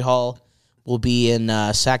Eagle Area Hall. We'll be in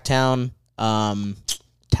Sacktown,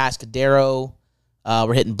 Tascadero.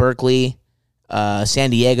 We're hitting Berkeley,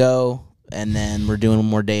 San Diego, and then we're doing one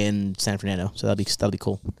more day in San Fernando. So that'll be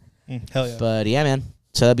cool. Hell yeah. But yeah, man.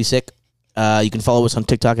 So that'd be sick. You can follow us on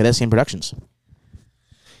TikTok at SCM Productions.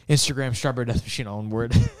 Instagram, Strawberry Death Machine, all one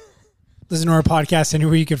word. Listen to our podcast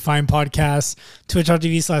anywhere you can find podcasts.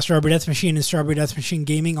 Twitch.tv/Strawberry Death Machine and Strawberry Death Machine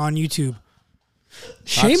Gaming on YouTube.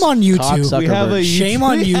 Shame on YouTube. cocksucker. We have a Shame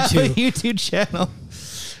on we have a YouTube. YouTube channel.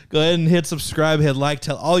 Go ahead and hit subscribe, hit like,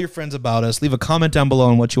 tell all your friends about us. Leave a comment down below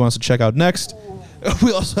on what you want us to check out next.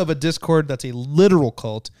 We also have a Discord that's a literal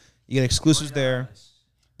cult. You get exclusives there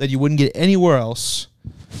that you wouldn't get anywhere else.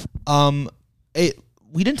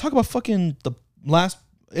 We didn't talk about fucking the last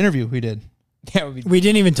interview we did. Yeah, We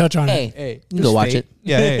didn't even touch on Hey, it. Hey, you can go watch Fate. it.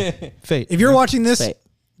 Yeah, hey, Fate. If you're watching this, Fate.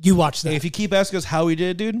 you watch that. Hey, if you keep asking us how we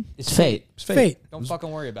did, dude, It's fate. it's Fate. Don't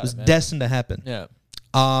fucking worry about It's it, man. destined to happen. Yeah.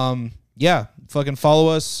 Yeah, fucking follow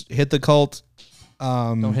us, hit the cult.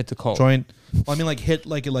 Don't hit the cult. Join. Well, I mean, like hit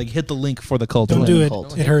hit the link for the cult. Don't Join do the it.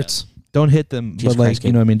 cult. It hurts. Don't hit them, Jesus but like Christ,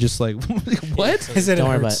 you know, what I mean, just like what? I said it Don't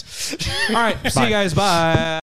worry hurts. about it. All right, see you guys. Bye.